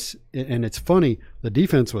 In this – and it's funny, the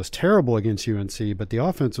defense was terrible against UNC, but the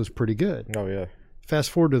offense was pretty good. Oh, yeah. Fast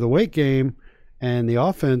forward to the Wake game – and the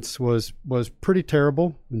offense was pretty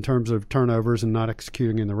terrible in terms of turnovers and not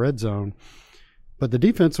executing in the red zone. But the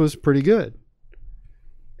defense was pretty good.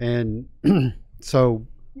 And so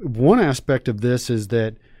one aspect of this is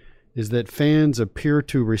that fans appear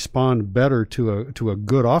to respond better to a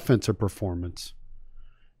good offensive performance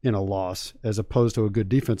in a loss as opposed to a good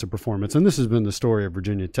defensive performance. And this has been the story of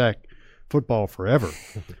Virginia Tech football forever.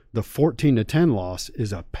 The 14-10 loss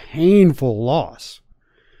is a painful loss.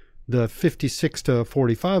 The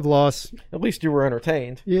 56-45 loss, at least you were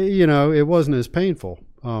entertained. It wasn't as painful.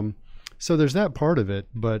 So there's that part of it,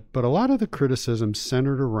 but a lot of the criticism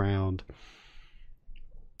centered around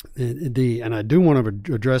and I do want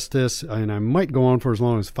to address this, and I might go on for as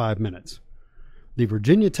long as 5 minutes. The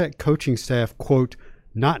Virginia Tech coaching staff, quote,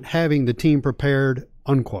 not having the team prepared,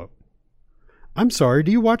 unquote. I'm sorry,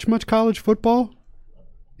 do you watch much college football?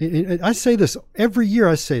 I say this every year.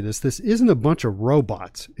 I say this isn't a bunch of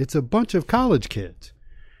robots. It's a bunch of college kids.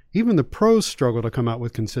 Even the pros struggle to come out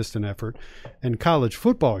with consistent effort. And college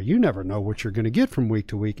football, you never know what you're going to get from week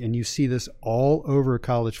to week. And you see this all over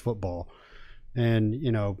college football. And,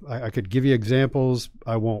 I could give you examples.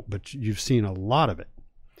 I won't, but you've seen a lot of it.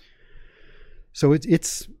 So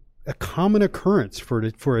it's a common occurrence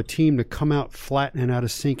for a team to come out flat and out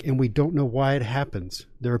of sync, and we don't know why it happens.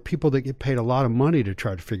 There are people that get paid a lot of money to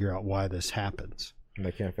try to figure out why this happens. And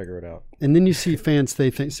they can't figure it out. And then you see fans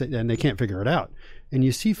and they can't figure it out. And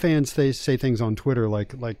you see fans say things on Twitter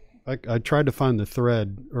like I tried to find the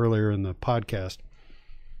thread earlier in the podcast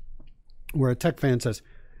where a Tech fan says,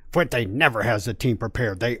 Fuente never has the team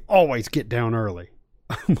prepared. They always get down early.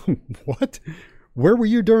 What? Where were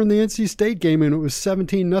you during the NC State game and it was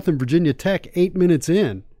 17-0 Virginia Tech 8 minutes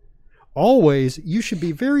in? Always, you should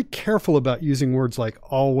be very careful about using words like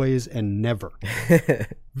always and never.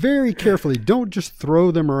 Very carefully. Don't just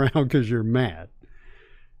throw them around because you're mad.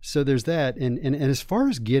 So there's that. And as far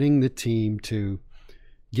as getting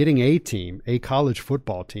a college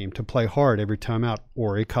football team to play hard every time out,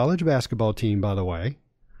 or a college basketball team, by the way,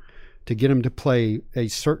 to get them to play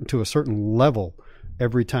to a certain level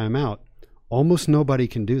every time out, almost nobody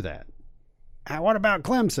can do that. What about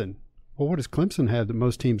Clemson? Well, what does Clemson have that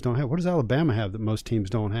most teams don't have? What does Alabama have that most teams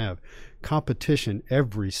don't have? Competition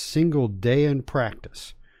every single day in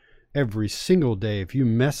practice. Every single day. If you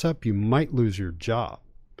mess up, you might lose your job.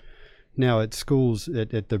 Now, at schools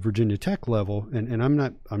at the Virginia Tech level, and I'm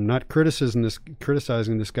not criticizing this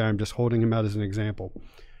guy. I'm just holding him out as an example.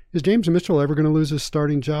 Is James Mitchell ever going to lose his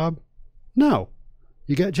starting job? No.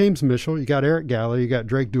 You got James Mitchell, you got Eric Gallo, you got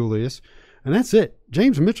Drake Dulius, and that's it.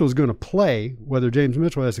 James Mitchell is going to play whether James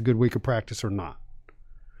Mitchell has a good week of practice or not.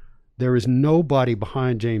 There is nobody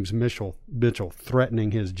behind James Mitchell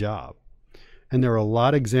threatening his job. And there are a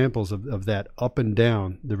lot of examples of that up and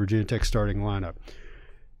down the Virginia Tech starting lineup.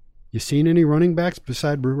 You seen any running backs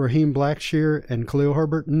beside Raheem Blackshear and Khalil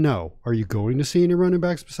Herbert? No. Are you going to see any running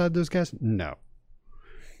backs beside those guys? No.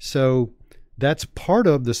 So that's part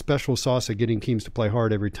of the special sauce of getting teams to play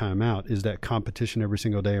hard every time out, is that competition every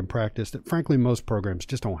single day in practice that, frankly, most programs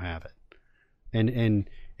just don't have it. And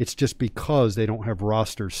it's just because they don't have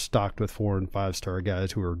rosters stocked with 4- and 5-star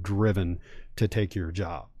guys who are driven to take your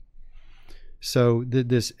job. So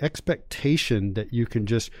this expectation that you can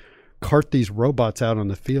just cart these robots out on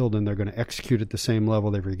the field and they're going to execute at the same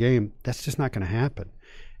level every game, that's just not going to happen.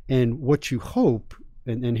 And what you hope,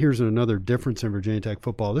 and here's another difference in Virginia Tech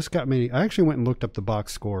football. This got me, I actually went and looked up the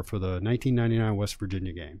box score for the 1999 West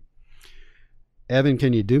Virginia game. Evan,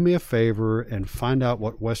 can you do me a favor and find out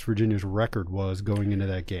what West Virginia's record was going into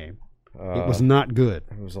that game? It was not good.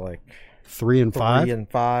 It was like 3-5?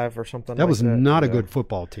 3-5 or something that like was that. Not a good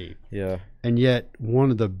football team. Yeah. And yet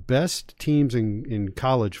one of the best teams in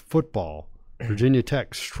college football, Virginia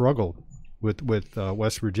Tech, struggled with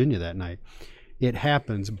West Virginia that night. It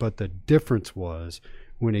happens, but the difference was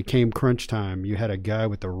when it came crunch time, you had a guy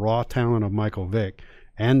with the raw talent of Michael Vick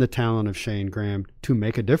and the talent of Shane Graham to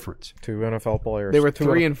make a difference. 2 NFL players. They were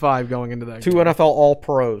 3-5 going into that 2 game. NFL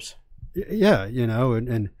All-Pros. Yeah,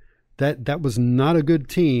 and that was not a good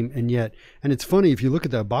team. And it's funny, if you look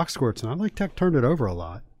at that box score, it's not like Tech turned it over a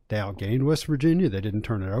lot. They outgained West Virginia. They didn't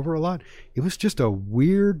turn it over a lot. It was just a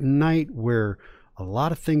weird night where a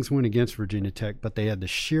lot of things went against Virginia Tech, but they had the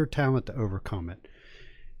sheer talent to overcome it.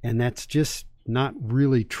 And that's just not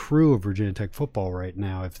really true of Virginia Tech football right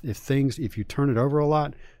now. If you turn it over a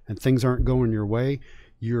lot and things aren't going your way,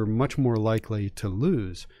 you're much more likely to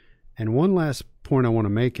lose. And one last point I want to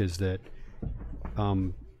make is that,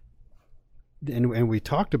 and we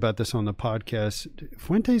talked about this on the podcast,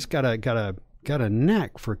 Fuentes got a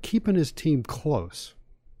knack for keeping his team close.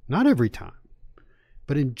 Not every time,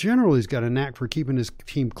 but in general, he's got a knack for keeping his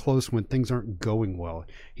team close when things aren't going well.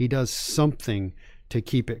 He does something to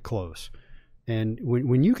keep it close. And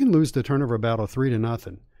when you can lose the turnover battle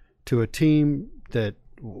 3-0 to a team that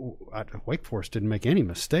Wake Forest didn't make any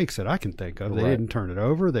mistakes that I can think of. They didn't turn it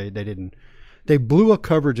over. They blew a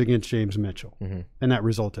coverage against James Mitchell, and that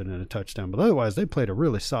resulted in a touchdown. But otherwise, they played a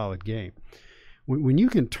really solid game. When you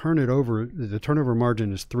can turn it over, the turnover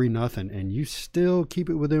margin is 3-0, and you still keep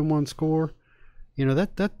it within one score.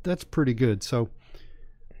 That's pretty good. So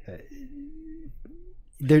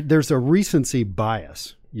there's a recency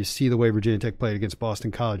bias. You see the way Virginia Tech played against Boston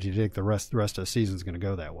College, you think the rest of the season is going to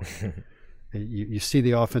go that way. You see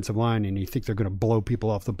the offensive line, and you think they're going to blow people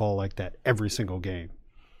off the ball like that every single game.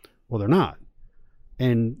 Well, they're not.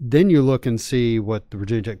 And then you look and see what the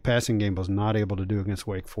Virginia Tech passing game was not able to do against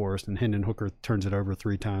Wake Forest, and Hendon Hooker turns it over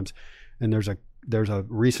 3 times. And there's a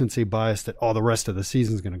recency bias that all the rest of the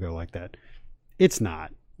season is going to go like that. It's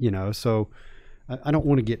not, So I don't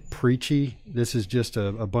want to get preachy. This is just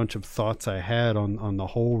a bunch of thoughts I had on the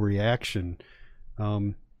whole reaction.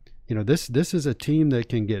 This is a team that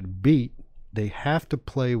can get beat. They have to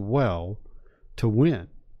play well to win.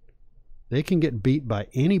 They can get beat by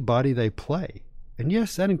anybody they play. And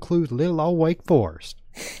yes, that includes little old Wake Forest.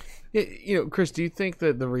 Chris, do you think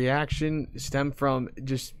that the reaction stemmed from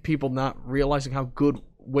just people not realizing how good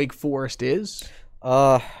Wake Forest is?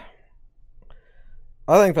 I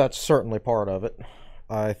think that's certainly part of it.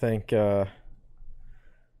 I think in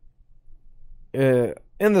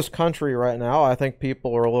this country right now, I think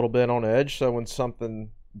people are a little bit on edge. So when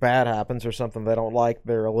something bad happens or something they don't like,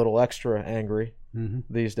 they're a little extra angry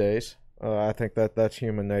these days. I think that's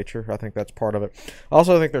human nature. I think that's part of it. I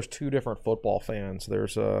also think there's 2 different football fans.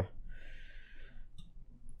 There's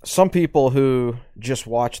some people who just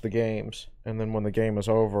watch the games, and then when the game is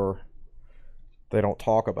over, they don't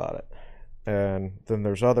talk about it. And then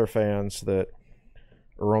there's other fans that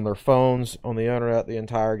are on their phones on the internet the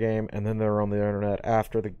entire game, and then they're on the internet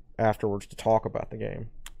afterwards to talk about the game.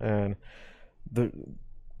 And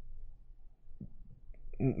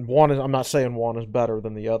I'm not saying one is better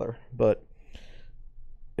than the other, but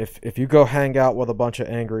if you go hang out with a bunch of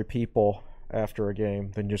angry people after a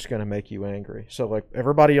game, then it's going to make you angry. So like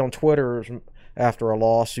everybody on Twitter, after a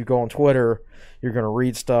loss, you go on Twitter, you're going to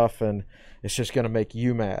read stuff, and it's just going to make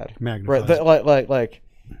you mad. Magnifies. Right? Like,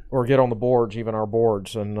 or get on the boards, even our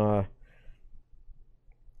boards, and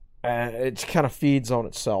it kind of feeds on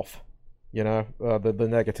itself, the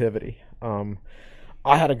negativity.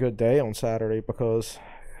 I had a good day on Saturday because,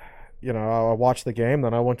 I watched the game,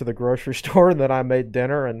 then I went to the grocery store, and then I made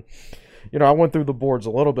dinner, and, I went through the boards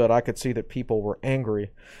a little bit. I could see that people were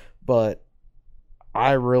angry, but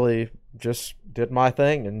I really just did my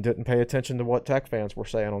thing and didn't pay attention to what Tech fans were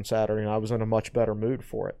saying on Saturday, and I was in a much better mood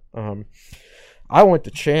for it. I went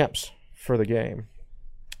to Champs for the game,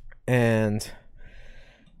 and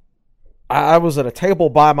I was at a table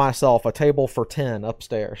by myself, a table for 10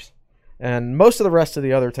 upstairs, and most of the rest of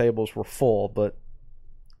the other tables were full, but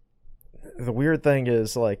the weird thing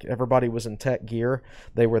is, like, everybody was in Tech gear.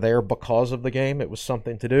 They were there because of the game. It was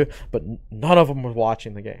something to do, but none of them was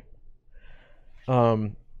watching the game.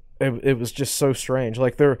 It was just so strange.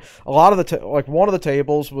 Like, a lot of one of the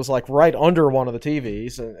tables was like right under one of the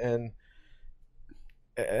TVs,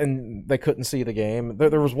 and they couldn't see the game.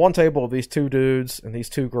 There was one table of these two dudes and these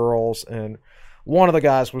two girls, and one of the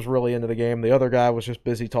guys was really into the game. The other guy was just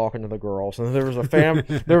busy talking to the girls. And there was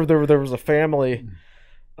a there was a family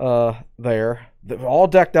there that were all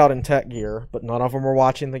decked out in Tech gear, but none of them were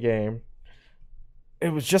watching the game. It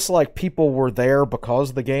was just like people were there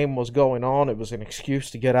because the game was going on. It was an excuse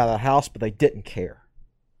to get out of the house, but they didn't care.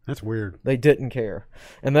 That's weird. They didn't care.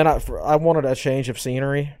 And then I wanted a change of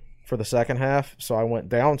scenery for the second half, so I went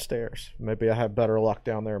downstairs. Maybe I had better luck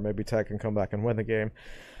down there. Maybe Tech can come back and win the game.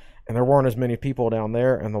 And there weren't as many people down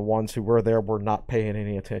there, and the ones who were there were not paying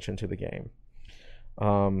any attention to the game.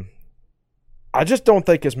 I just don't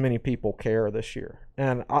think as many people care this year.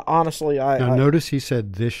 And honestly, notice he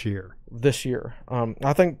said this year. This year.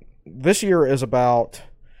 I think this year is about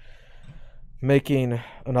making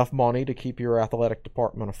enough money to keep your athletic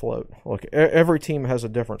department afloat. Look, every team has a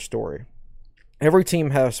different story. Every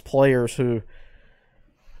team has a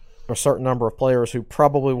certain number of players who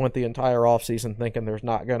probably went the entire offseason thinking there's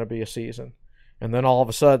not going to be a season. And then all of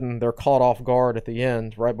a sudden, they're caught off guard at the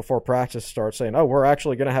end, right before practice starts, saying, "Oh, we're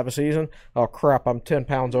actually going to have a season? Oh, crap, I'm 10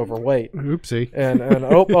 pounds overweight." Oopsie. And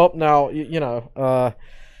now,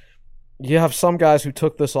 you have some guys who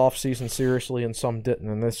took this offseason seriously and some didn't,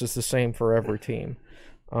 and this is the same for every team.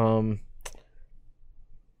 I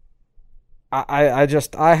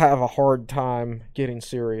have a hard time getting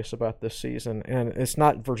serious about this season, and it's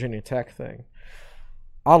not Virginia Tech thing.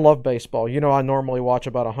 I love baseball. I normally watch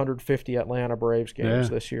about 150 Atlanta Braves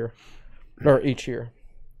games this year, or each year.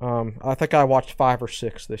 I think I watched 5 or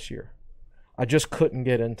 6 this year. I just couldn't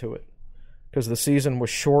get into it because the season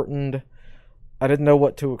was shortened. I didn't know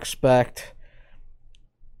what to expect.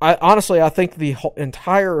 I think the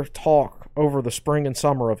entire talk over the spring and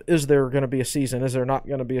summer of is there going to be a season, is there not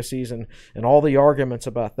going to be a season, and all the arguments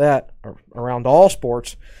about that around all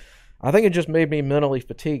sports, I think it just made me mentally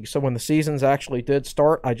fatigued. So when the seasons actually did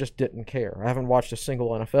start, I just didn't care. I haven't watched a single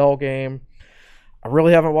NFL game. I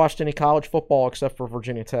really haven't watched any college football except for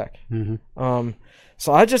Virginia Tech. Mm-hmm.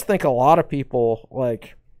 So I just think a lot of people,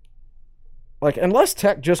 like unless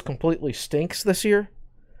Tech just completely stinks this year,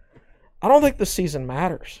 I don't think the season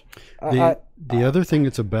matters. The other thing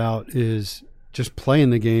it's about is just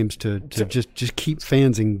playing the games to just keep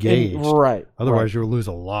fans engaged. Right. Otherwise, you'll lose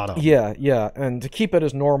a lot of them. Yeah, and to keep it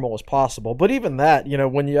as normal as possible. But even that,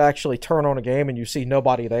 when you actually turn on a game and you see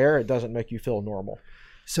nobody there, it doesn't make you feel normal.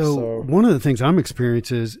 So one of the things I'm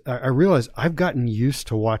experiencing is I realize I've gotten used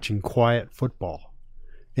to watching quiet football.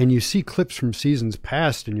 And you see clips from seasons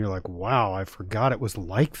past, and you're like, wow, I forgot it was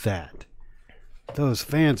like that. Those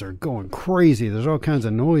fans are going crazy. There's all kinds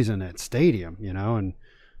of noise in that stadium, and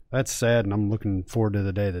that's sad, and I'm looking forward to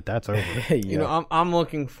the day that's over. I'm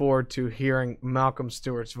looking forward to hearing Malcolm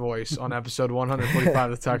Stewart's voice on episode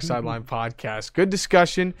 145 of the Tech Sideline Podcast. Good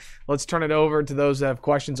discussion. Let's turn it over to those that have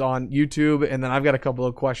questions on YouTube, and then I've got a couple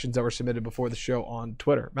of questions that were submitted before the show on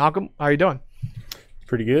Twitter. Malcolm, how are you doing?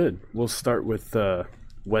 Pretty good. We'll start with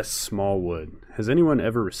Wes Smallwood. Has anyone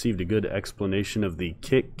ever received a good explanation of the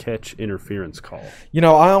kick-catch interference call?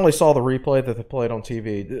 I only saw the replay that they played on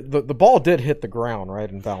TV. The ball did hit the ground, right,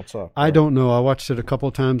 and bounce up. Right? I don't know. I watched it a couple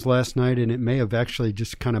of times last night, and it may have actually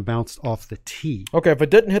just kind of bounced off the tee. Okay, if it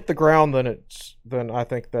didn't hit the ground, then I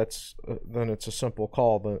think it's a simple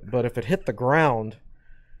call. But if it hit the ground,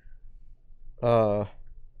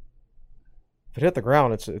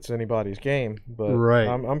 it's anybody's game. But right.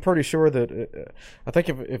 I'm pretty sure that I think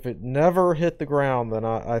if it never hit the ground, then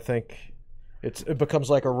I think it becomes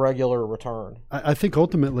like a regular return. I think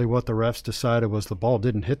ultimately what the refs decided was the ball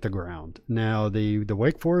didn't hit the ground. Now the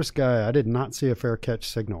Wake Forest guy, I did not see a fair catch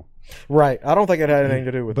signal. Right. I don't think it had anything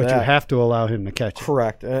to do with that. But you have to allow him to catch it.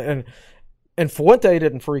 Correct. And Fuente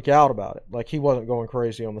didn't freak out about it. Like, he wasn't going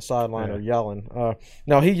crazy on the sideline or yelling.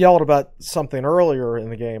 Now, he yelled about something earlier in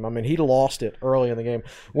the game. I mean, he lost it early in the game.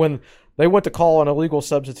 When they went to call an illegal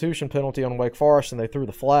substitution penalty on Wake Forest and they threw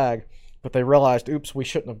the flag, but they realized, oops, we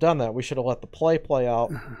shouldn't have done that. We should have let the play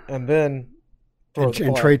out and then throw the flag.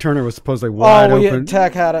 And Trey Turner was supposedly wide open.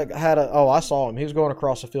 Tech had a. Oh, I saw him. He was going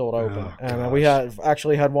across the field open, and we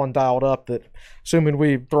had one dialed up that, assuming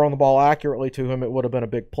we'd thrown the ball accurately to him, it would have been a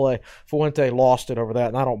big play. Fuente lost it over that,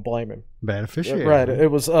 and I don't blame him. Bad officiating. Right.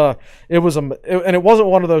 It was and it wasn't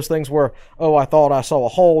one of those things where, I thought I saw a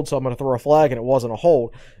hold, so I'm going to throw a flag, and it wasn't a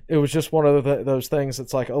hold. It was just one of those things.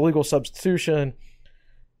 It's like illegal substitution.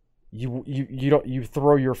 You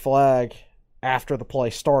throw your flag after the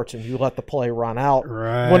play starts and you let the play run out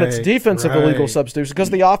when it's defensive illegal substitution,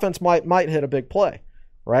 because the offense might hit a big play,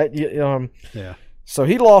 right? Yeah. So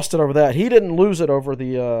he lost it over that. He didn't lose it over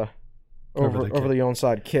the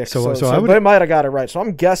onside kick. So they might have got it right. So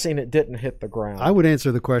I'm guessing it didn't hit the ground. I would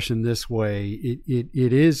answer the question this way: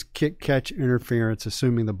 it is kick catch interference,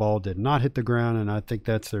 assuming the ball did not hit the ground, and I think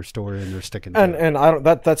that's their story, and they're sticking to it. And I don't.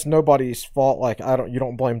 That's nobody's fault. Like you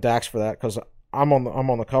don't blame Dax for that, because I'm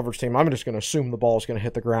on the coverage team. I'm just going to assume the ball is going to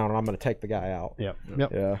hit the ground, and I'm going to take the guy out. Yep.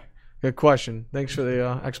 Yeah. Good question. Thanks for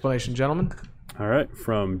the explanation, gentlemen. All right,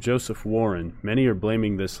 from Joseph Warren. Many are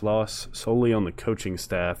blaming this loss solely on the coaching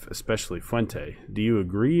staff, especially Fuente. Do you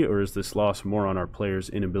agree, or is this loss more on our players'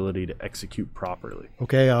 inability to execute properly?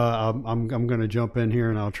 Okay, I'm going to jump in here,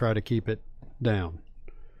 and I'll try to keep it down.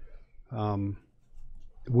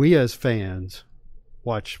 We as fans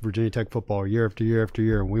watch Virginia Tech football year after year after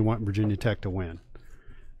year, and we want Virginia Tech to win.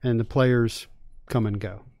 And the players come and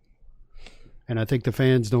go. And I think the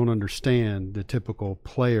fans don't understand the typical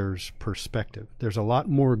player's perspective. There's a lot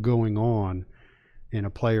more going on in a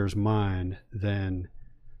player's mind than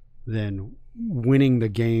winning the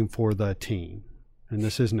game for the team. And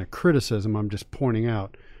this isn't a criticism. I'm just pointing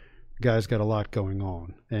out, guys got a lot going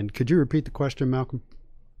on. And could you repeat the question, Malcolm?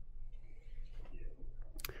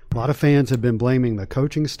 A lot of fans have been blaming the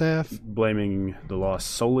coaching staff. Blaming the loss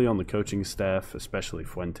solely on the coaching staff, especially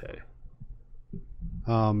Fuente.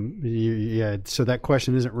 So that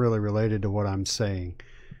question isn't really related to what I'm saying.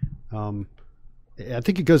 I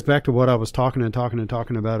think it goes back to what I was talking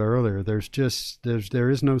about earlier. There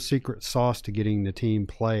is no secret sauce to getting the team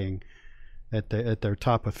playing at their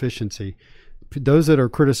top efficiency. Those that are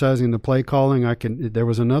criticizing the play calling, there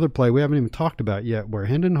was another play we haven't even talked about yet where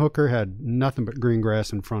Hendon Hooker had nothing but green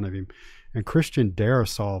grass in front of him, and Christian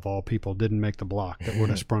Darrisaw, of all people, didn't make the block that would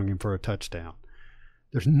have sprung him for a touchdown.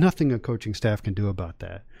 There's nothing a coaching staff can do about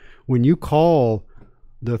that. When you call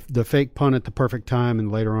the fake punt at the perfect time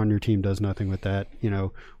and later on your team does nothing with that,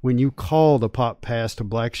 when you call the pop pass to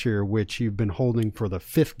Blackshear, which you've been holding for the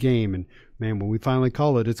 5th game, and man, when we finally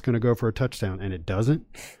call it, it's going to go for a touchdown, and it doesn't.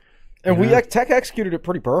 And Tech executed it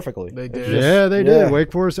pretty perfectly. They did. They did.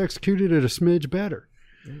 Wake Forest executed it a smidge better.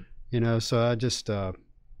 So I just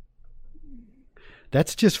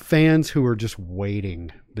that's just fans who are just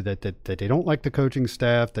waiting, that they don't like the coaching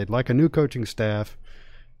staff. They'd like a new coaching staff,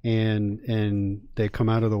 and they come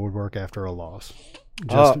out of the woodwork after a loss,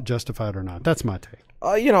 justified or not. That's my take.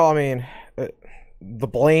 The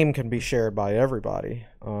blame can be shared by everybody.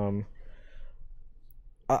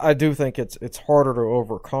 I do think it's harder to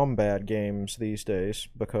overcome bad games these days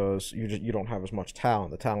because you don't have as much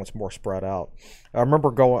talent. The talent's more spread out. I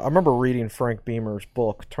remember reading Frank Beamer's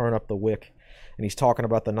book, Turn Up the Wick, and he's talking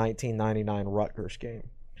about the 1999 Rutgers game.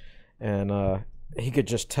 And he could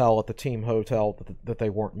just tell at the team hotel that they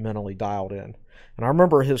weren't mentally dialed in. And I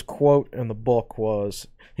remember his quote in the book was,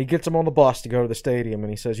 he gets them on the bus to go to the stadium, and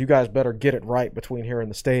he says, "You guys better get it right between here and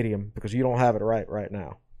the stadium because you don't have it right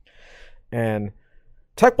now." And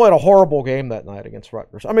Tech played a horrible game that night against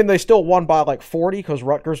Rutgers. I mean, they still won by like 40 because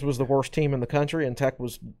Rutgers was the worst team in the country and Tech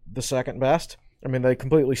was the second best. I mean, they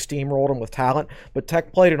completely steamrolled them with talent, but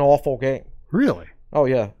Tech played an awful game. Really? Oh,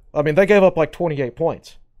 yeah. I mean, they gave up like 28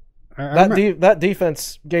 points. That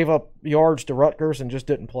defense gave up yards to Rutgers and just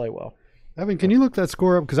didn't play well. Evan, can you look that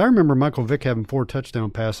score up? Because I remember Michael Vick having 4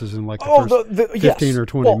 touchdown passes in like the first 15 or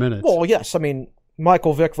 20 minutes. Well, yes. I mean,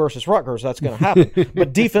 Michael Vick versus Rutgers, that's going to happen.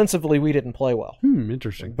 But defensively, we didn't play well.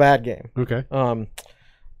 Interesting. Bad game. Okay.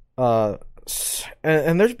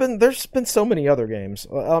 And there's been so many other games.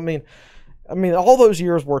 I mean, all those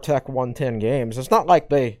years where Tech won 10 games, it's not like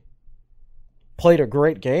they played a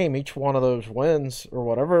great game each one of those wins or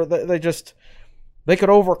whatever. They could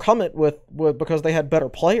overcome it with because they had better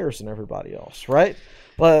players than everybody else, right?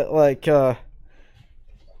 But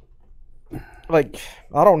like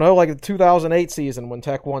I don't know, like the 2008 season when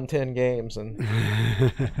Tech won 10 games and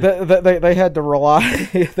they had to rely.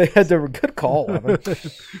 They had to good call.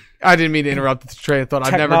 I didn't mean to interrupt the train of thought.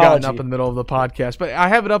 I've never gotten up in the middle of the podcast, but I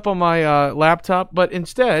have it up on my laptop. But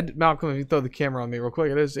instead, Malcolm, if you throw the camera on me real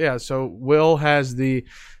quick, it is So Will has the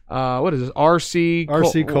what is this? RC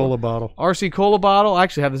Cola bottle. RC Cola bottle. I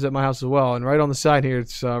actually have this at my house as well. And right on the side here,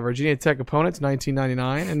 it's Virginia Tech opponents,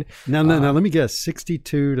 1999. And now let me guess,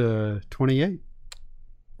 62-28.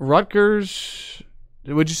 Rutgers.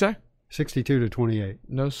 What'd you say? 62-28.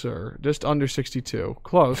 No, sir. Just under 62.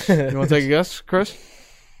 Close. You want to take a guess, Chris?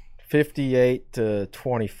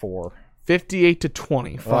 58-24.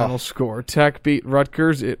 58-20 final score. Tech beat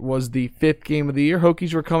Rutgers. It was the 5th game of the year.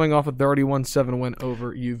 Hokies were coming off a 31-7 win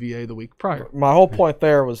over UVA the week prior. My whole point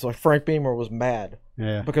there was like Frank Beamer was mad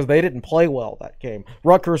because they didn't play well that game.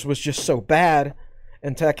 Rutgers was just so bad,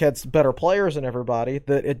 and Tech had better players than everybody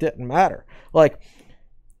that it didn't matter. Like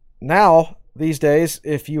now, these days,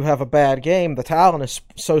 if you have a bad game, the talent is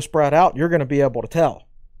so spread out, you're going to be able to tell.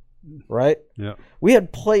 Right? Yeah. We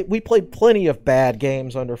played plenty of bad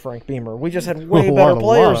games under Frank Beamer. We just had way better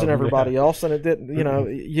players than everybody else, and it didn't,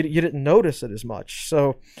 you didn't notice it as much.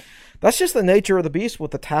 So that's just the nature of the beast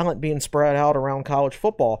with the talent being spread out around college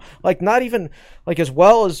football. Like not even like as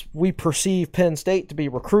well as we perceive Penn State to be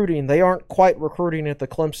recruiting, they aren't quite recruiting at the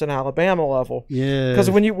Clemson, Alabama level. Yeah.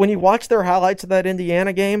 Because when you watch their highlights of that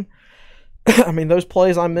Indiana game, I mean those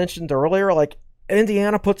plays I mentioned earlier, like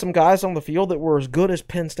Indiana put some guys on the field that were as good as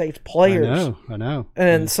Penn State's players. I know.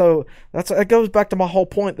 And so it goes back to my whole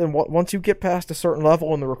point. Then once you get past a certain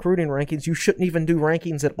level in the recruiting rankings, you shouldn't even do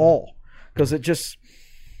rankings at all because it just.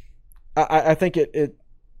 I think it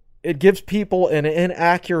gives people an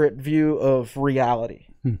inaccurate view of reality,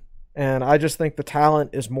 and I just think the talent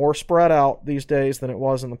is more spread out these days than it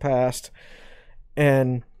was in the past,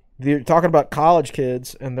 and. You're talking about college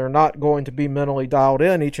kids, and they're not going to be mentally dialed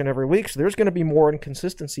in each and every week, so there's going to be more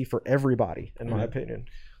inconsistency for everybody, in my opinion.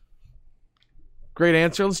 Great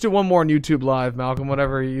answer. Let's do one more on YouTube Live, Malcolm,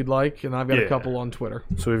 whatever you'd like, and I've got a couple on Twitter.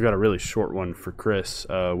 So we've got a really short one for Chris.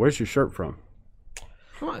 Where's your shirt from?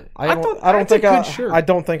 I don't think I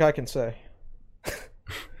can say.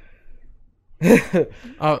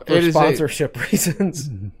 For sponsorship reasons.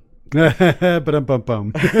 but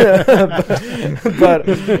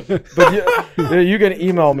you can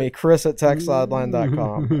email me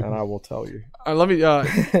chris@techsideline.com and I will tell you.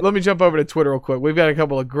 Let me jump over to Twitter real quick. We've got a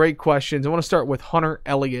couple of great questions. I want to start with Hunter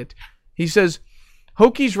Elliott. He says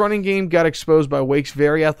Hokies running game got exposed by Wake's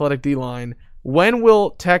very athletic D-line. When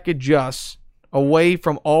will Tech adjust away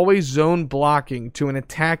from always zone blocking to an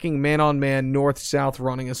attacking man-on-man north-south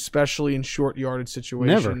running, especially in short yardage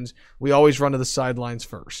situations? Never. We always run to the sidelines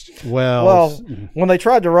first. Well, when they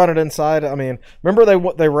tried to run it inside, I mean, remember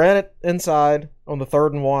they ran it inside on the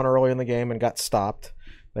 3rd and 1 early in the game and got stopped.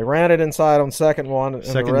 They ran it inside on 2nd and 1 in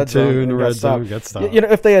the red zone. Got stopped.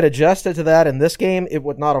 If they had adjusted to that in this game, it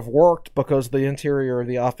would not have worked because the interior of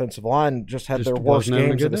the offensive line just had their worst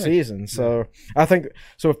games of the season. So I think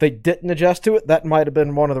if they didn't adjust to it, that might have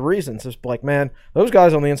been one of the reasons. It's like, man, those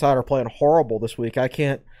guys on the inside are playing horrible this week. I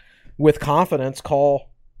can't, with confidence,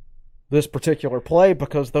 call this particular play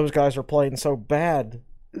because those guys are playing so bad.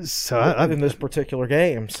 In this particular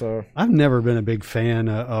game, so I've never been a big fan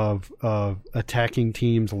of attacking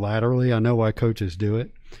teams laterally. I know why coaches do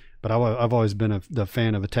it, but I've always been the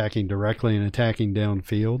fan of attacking directly and attacking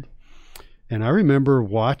downfield. And I remember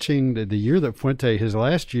watching the year that Fuente, his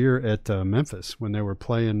last year at Memphis, when they were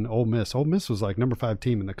playing Ole Miss. Ole Miss was like number 5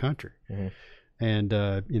 team in the country. Mm-hmm. And,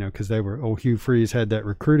 because Hugh Freeze had that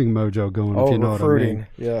recruiting mojo going, if you know what I mean.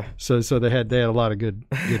 Yeah. So they had a lot of good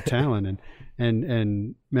talent,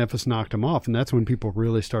 and Memphis knocked them off, and that's when people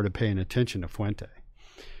really started paying attention to Fuente.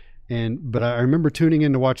 But I remember tuning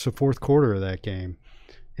in to watch the 4th quarter of that game,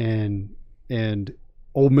 and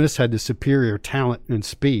Ole Miss had the superior talent and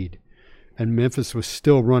speed, and Memphis was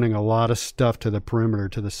still running a lot of stuff to the perimeter,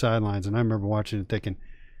 to the sidelines, and I remember watching it thinking,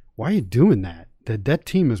 why are you doing that? That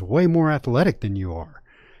team is way more athletic than you are.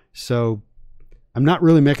 So I'm not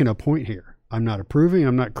really making a point here. I'm not approving.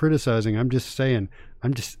 I'm not criticizing. I'm just saying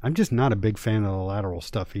I'm just not a big fan of the lateral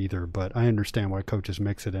stuff either. But I understand why coaches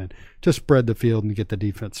mix it in to spread the field and get the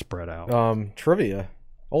defense spread out. Trivia: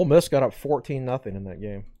 Ole Miss got up 14-0 in that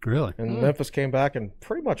game. Really? And Memphis came back and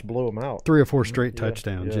pretty much blew them out. 3 or 4 straight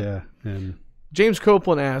touchdowns. Yeah. And James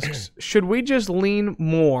Copeland asks, should we just lean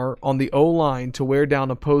more on the O-line to wear down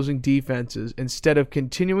opposing defenses instead of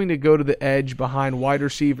continuing to go to the edge behind wide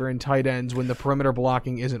receiver and tight ends when the perimeter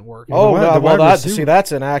blocking isn't working?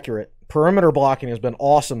 That's inaccurate. Perimeter blocking has been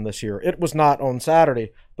awesome this year. It was not on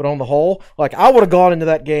Saturday, but on the whole, like I would have gone into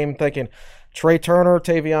that game thinking, Trey Turner,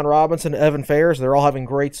 Tavion Robinson, Evan Fayers, they're all having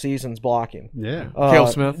great seasons blocking. Yeah.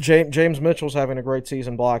 Caleb Smith. James Mitchell's having a great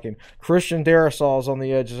season blocking. Christian Darasol's on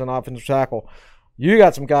the edge as an offensive tackle. You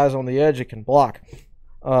got some guys on the edge that can block.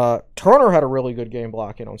 Turner had a really good game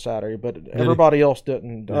blocking on Saturday, but everybody else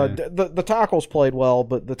didn't. The tackles played well,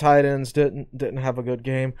 but the tight ends didn't have a good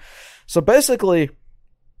game. So basically,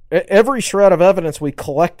 every shred of evidence we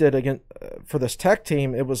collected for this Tech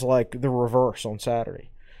team, it was like the reverse on Saturday.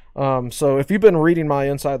 So if you've been reading my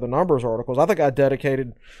Inside the Numbers articles, I think I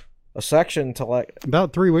dedicated a section to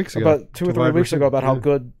about 3 weeks ago, about 2 or 3 weeks ago, about how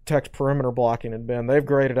good Tech's perimeter blocking had been. They've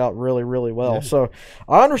graded out really, really well. Yeah. So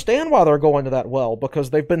I understand why they're going to that well,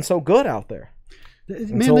 because they've been so good out there.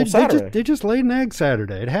 Man, they just laid an egg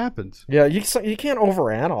Saturday. It happens. Yeah, you can't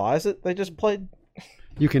overanalyze it. They just played.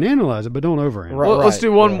 You can analyze it, but don't overanalyze. Well, let's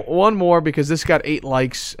do one more, because this got 8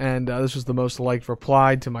 likes, and this was the most liked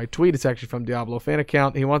reply to my tweet. It's actually from Diablo fan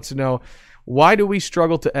account. He wants to know, why do we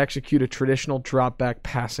struggle to execute a traditional drop back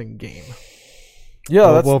passing game?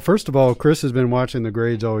 Yeah. Well, first of all, Chris has been watching the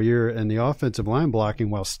grades all year, and the offensive line blocking,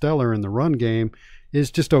 while stellar in the run game,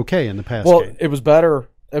 is just okay in the pass game. Well, it was better.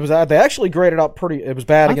 They actually graded out pretty. It was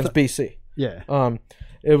bad against BC. Yeah.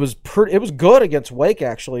 It was good against Wake,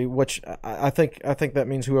 actually, which I think that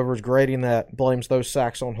means whoever's grading that blames those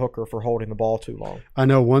sacks on Hooker for holding the ball too long. I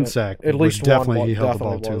know one sack. At least definitely one, he held the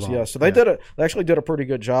ball too long. Yeah, so they actually did a pretty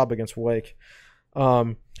good job against Wake.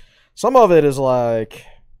 Some of it is like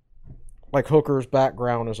Hooker's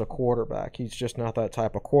background as a quarterback. He's just not that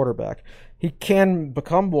type of quarterback. He can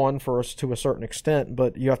become one for us to a certain extent,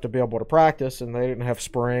 but you have to be able to practice, and they didn't have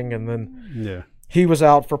spring, and then he was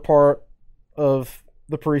out for part of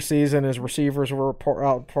the preseason. His receivers were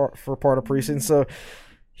out for part of preseason, so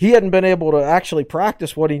he hadn't been able to actually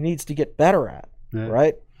practice what he needs to get better at,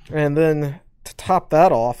 right? And then to top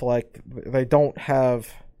that off, they don't have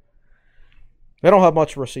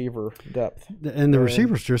much receiver depth, and the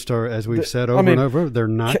receivers just are, as we've said over and over, they're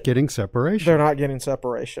not getting separation. They're not getting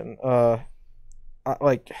separation.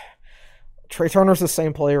 Trey Turner's the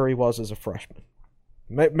same player he was as a freshman,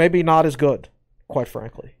 maybe not as good, quite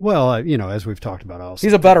frankly. Well, as we've talked about, also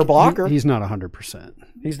he's a better blocker. He's not 100%.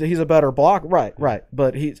 He's a better blocker, right.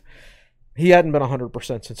 But he hadn't been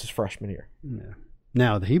 100% since his freshman year. Yeah.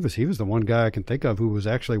 Now he was the one guy I can think of who was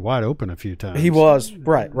actually wide open a few times. He was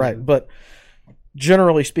right. But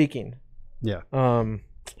generally speaking, yeah.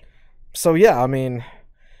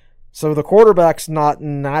 So the quarterback's not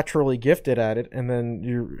naturally gifted at it, and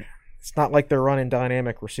then it's not like they're running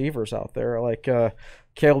dynamic receivers out there. Like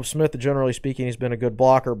Caleb Smith, generally speaking, he's been a good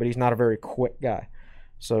blocker, but he's not a very quick guy.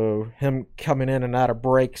 So him coming in and out of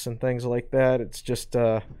breaks and things like that, it's just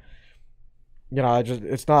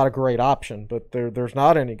it's not a great option. But there's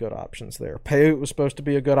not any good options there. Payut was supposed to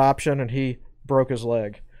be a good option, and he broke his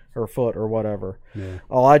leg or foot or whatever. Yeah.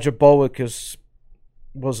 Elijah Bowick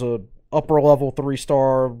was a upper level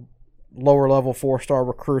 3-star, lower level 4-star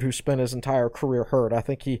recruit who spent his entire career hurt. I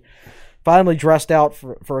think he finally dressed out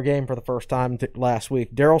for a game for the first time last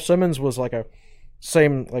week. Darrell Simmons was lower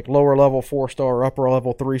level 4-star, upper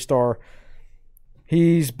level 3-star.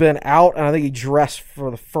 He's been out, and I think he dressed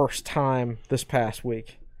for the first time this past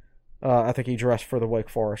week. I think he dressed for the Wake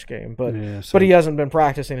Forest game, but he hasn't been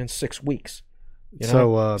practicing in 6 weeks.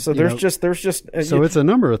 So there's just it's a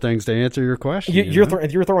number of things to answer your question. You're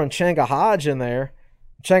throwing Changa Hodge in there.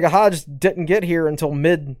 Changa Hodge didn't get here until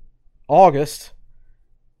mid-August.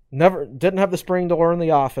 Didn't have the spring to learn the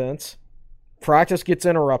offense. Practice gets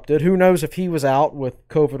interrupted. Who knows if he was out with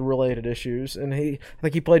COVID-related issues? And I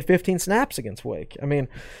think he played 15 snaps against Wake.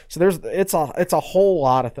 So it's a whole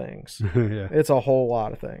lot of things. Yeah. It's a whole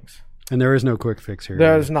lot of things. And there is no quick fix here.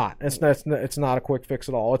 There is not. It's not a quick fix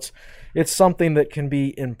at all. It's something that can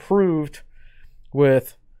be improved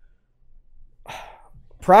with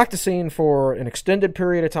practicing for an extended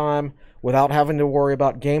period of time without having to worry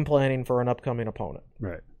about game planning for an upcoming opponent.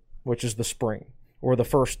 Right. Which is the spring or the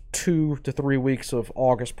first 2 to 3 weeks of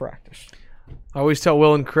August practice. I always tell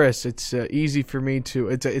Will and Chris it's easy for me to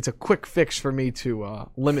it's a quick fix for me to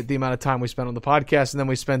limit the amount of time we spend on the podcast, and then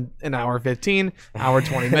we spend an hour 15, hour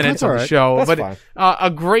 20 minutes on the show. That's but fine.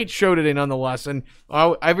 A great show today nonetheless. And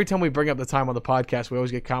every time we bring up the time on the podcast, we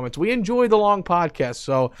always get comments. We enjoy the long podcast,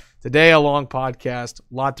 so today a long podcast, a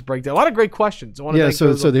lot to break down, a lot of great questions.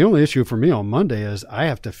 So the only issue for me on Monday is I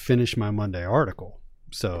have to finish my Monday article.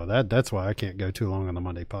 So that's why I can't go too long on the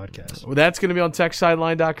Monday podcast. Well, that's going to be on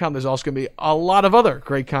TechSideline.com. There's also going to be a lot of other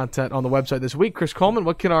great content on the website this week. Chris Coleman,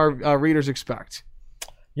 what can our readers expect?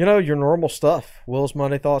 Your normal stuff. Will's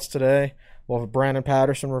Monday Thoughts today. We'll have a Brandon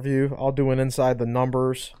Patterson review. I'll do an Inside the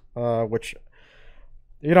Numbers, which,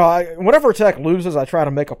 whenever Tech loses, I try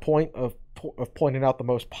to make a point of of pointing out the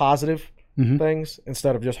most positive things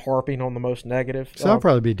instead of just harping on the most negative. So that'll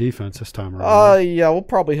probably be defense this time around. Yeah, we'll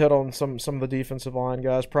probably hit on some of the defensive line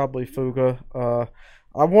guys. Probably Fuga.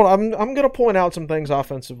 I'm gonna point out some things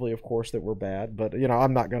offensively, of course, that were bad, but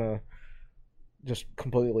I'm not gonna just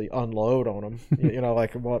completely unload on them.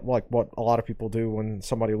 Like what a lot of people do when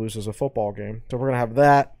somebody loses a football game. So we're gonna have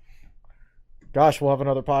that. Gosh, we'll have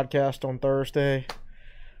another podcast on Thursday.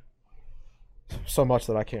 So much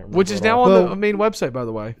that I can't remember. Which is now on the main website, by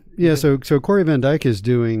the way. Yeah, so Corey Van Dyke is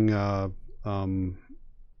doing what do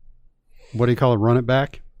you call it? Run it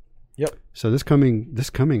back. Yep. So this coming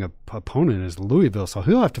opponent is Louisville, so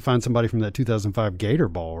he'll have to find somebody from that 2005 Gator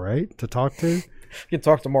Bowl, right, to talk to. You can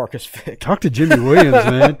talk to Marcus Vick. Talk to Jimmy Williams,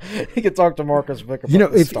 man. He could talk to Marcus Vick.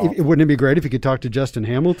 About if wouldn't it be great if he could talk to Justin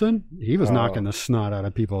Hamilton? He was knocking the snot out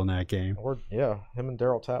of people in that game. Him and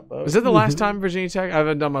Daryl Tapbo. Is that the last time Virginia Tech? I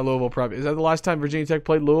haven't done my Louisville prep. Is that the last time Virginia Tech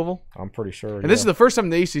played Louisville? I'm pretty sure. And this is the first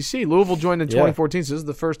time in the ACC. Louisville joined in 2014, so this is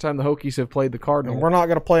the first time the Hokies have played the Cardinal. And we're not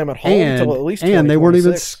going to play them at home until at least 2026. And they weren't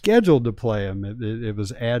even scheduled to play them. It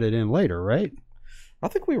was added in later, right? I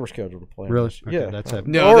think we were scheduled to play them. Really? Yeah. Okay, that's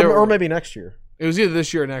or maybe next year. It was either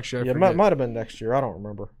this year or next year. Yeah, it might have been next year. I don't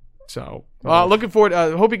remember. So, looking forward.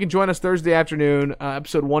 Hope you can join us Thursday afternoon,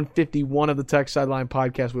 episode 151 of the Tech Sideline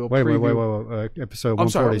Podcast. We will preview. Wait. Episode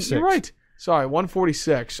 146. Sorry, you're right. Sorry,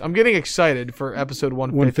 146. I'm getting excited for episode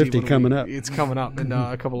 150 coming up. It's coming up in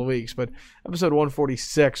a couple of weeks, but episode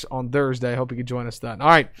 146 on Thursday. I hope you can join us then. All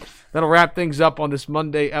right, that'll wrap things up on this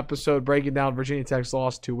Monday episode, breaking down Virginia Tech's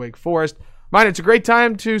loss to Wake Forest. Mind, it's a great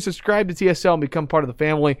time to subscribe to TSL and become part of the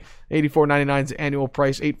family. $84.99 is the annual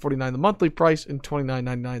price, $8.49 the monthly price, and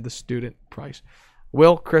 $29.99 the student price.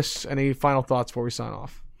 Will, Chris, any final thoughts before we sign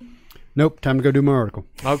off? Nope, time to go do my article.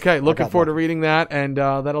 Okay, looking forward to reading that, and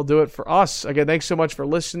that'll do it for us. Again, thanks so much for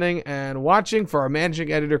listening and watching. For our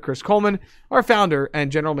managing editor, Chris Coleman, our founder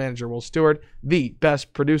and general manager, Will Stewart, the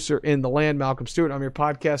best producer in the land, Malcolm Stewart. I'm your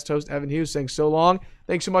podcast host, Evan Hughes, saying so long.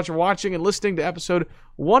 Thanks so much for watching and listening to episode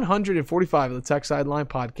 145 of the Tech Sideline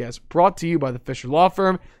Podcast, brought to you by the Fisher Law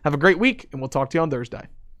Firm. Have a great week, and we'll talk to you on Thursday.